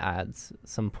definitely adds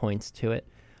some points to it.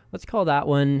 Let's call that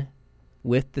one,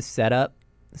 with the setup,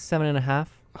 7.5.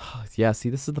 Yeah, see,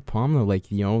 this is the problem though.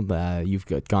 Like, you've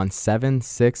gone 7,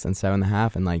 6, and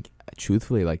 7.5, and like,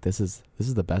 truthfully, like this is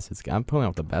the best. I'm pulling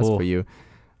out the best for you.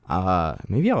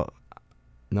 Maybe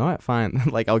fine.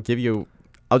 Like, I'll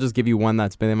just give you one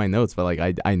that's been in my notes, but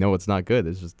like I know it's not good.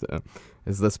 It's just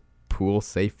is this pool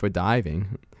safe for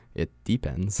diving? It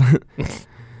depends.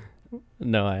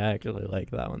 No, I actually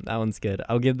like that one. That one's good.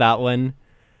 I'll give that one.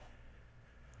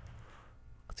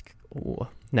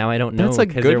 Now I don't know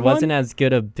because there wasn't as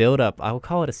good a build-up. I'll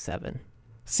call it a 7.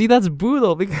 See, that's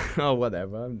brutal because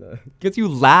whatever. Because you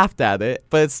laughed at it,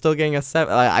 but it's still getting a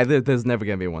 7. There's never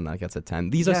gonna be one that gets a 10.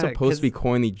 These are supposed to be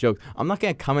corny jokes. I'm not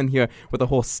gonna come in here with a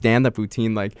whole stand-up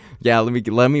routine like,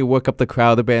 let me work up the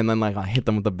crowd a bit and then like I'll hit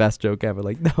them with the best joke ever.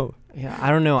 Like, no. Yeah,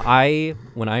 I don't know.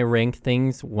 When I rank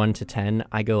things 1 to 10,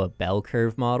 I go a bell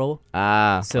curve model.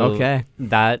 So okay.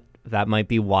 That might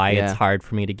be why it's hard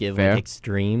for me to give like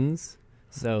extremes.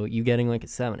 So you getting like a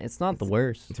 7, it's not the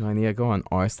worst. Do I need to go on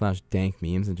r/dank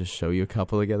memes and just show you a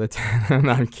couple to get a 10?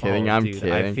 I'm kidding. I'm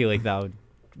kidding. I feel like that would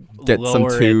get some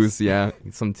 2s. Yeah,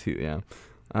 some 2. Yeah.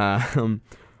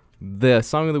 The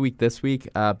song of the week this week,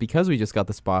 because we just got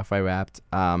the Spotify Wrapped,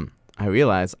 I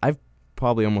realized I've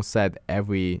probably almost said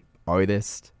every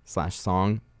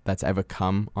artist/song that's ever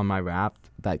come on my Wrapped,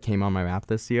 that came on my Wrapped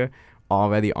this year,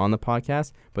 already on the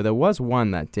podcast. But there was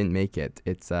one that didn't make it.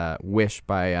 It's Wish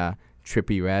by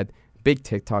Trippie Redd. Big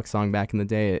TikTok song back in the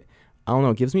day. I don't know,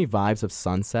 it gives me vibes of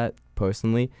Sunset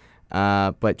personally.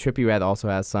 But Trippie Redd also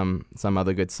has some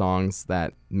other good songs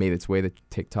that made its way to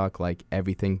TikTok, like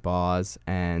Everything Boz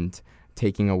and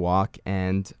Taking a Walk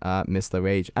and Miss the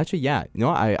Rage. Actually,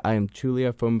 I am truly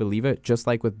a firm believer, just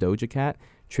like with Doja Cat,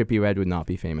 Trippie Redd would not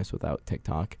be famous without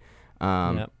TikTok.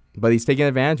 But he's taking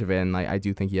advantage of it, and I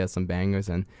do think he has some bangers.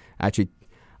 And actually,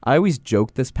 I always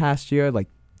joked this past year, like,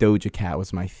 Doja Cat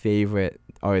was my favorite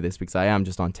artist because I am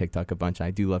just on TikTok a bunch. I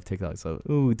do love TikTok. So,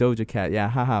 ooh, Doja Cat. Yeah,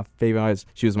 haha. Favorite artist.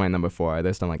 She was my number 4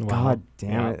 artist. I'm like, Wow. God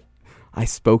damn Yeah. it. I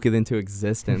spoke it into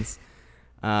existence.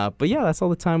 But yeah, that's all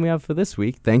the time we have for this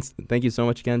week. Thank you so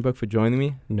much again, Brooke, for joining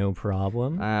me. No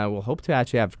problem. We'll hope to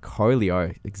actually have Carly,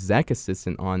 our exec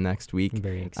assistant, on next week. I'm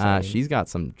very excited. She's got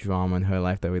some drama in her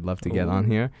life that we'd love to get on Ooh.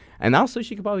 here. And also,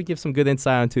 she could probably give some good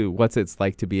insight into what's it's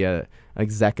like to be a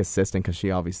exec assistant because she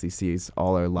obviously sees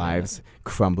all our lives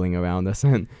crumbling around us.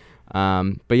 And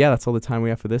but yeah, that's all the time we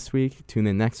have for this week. Tune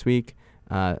in next week.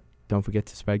 Don't forget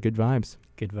to spread good vibes.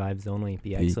 Good vibes only.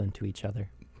 Be Peace. excellent to each other.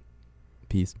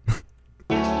 Peace.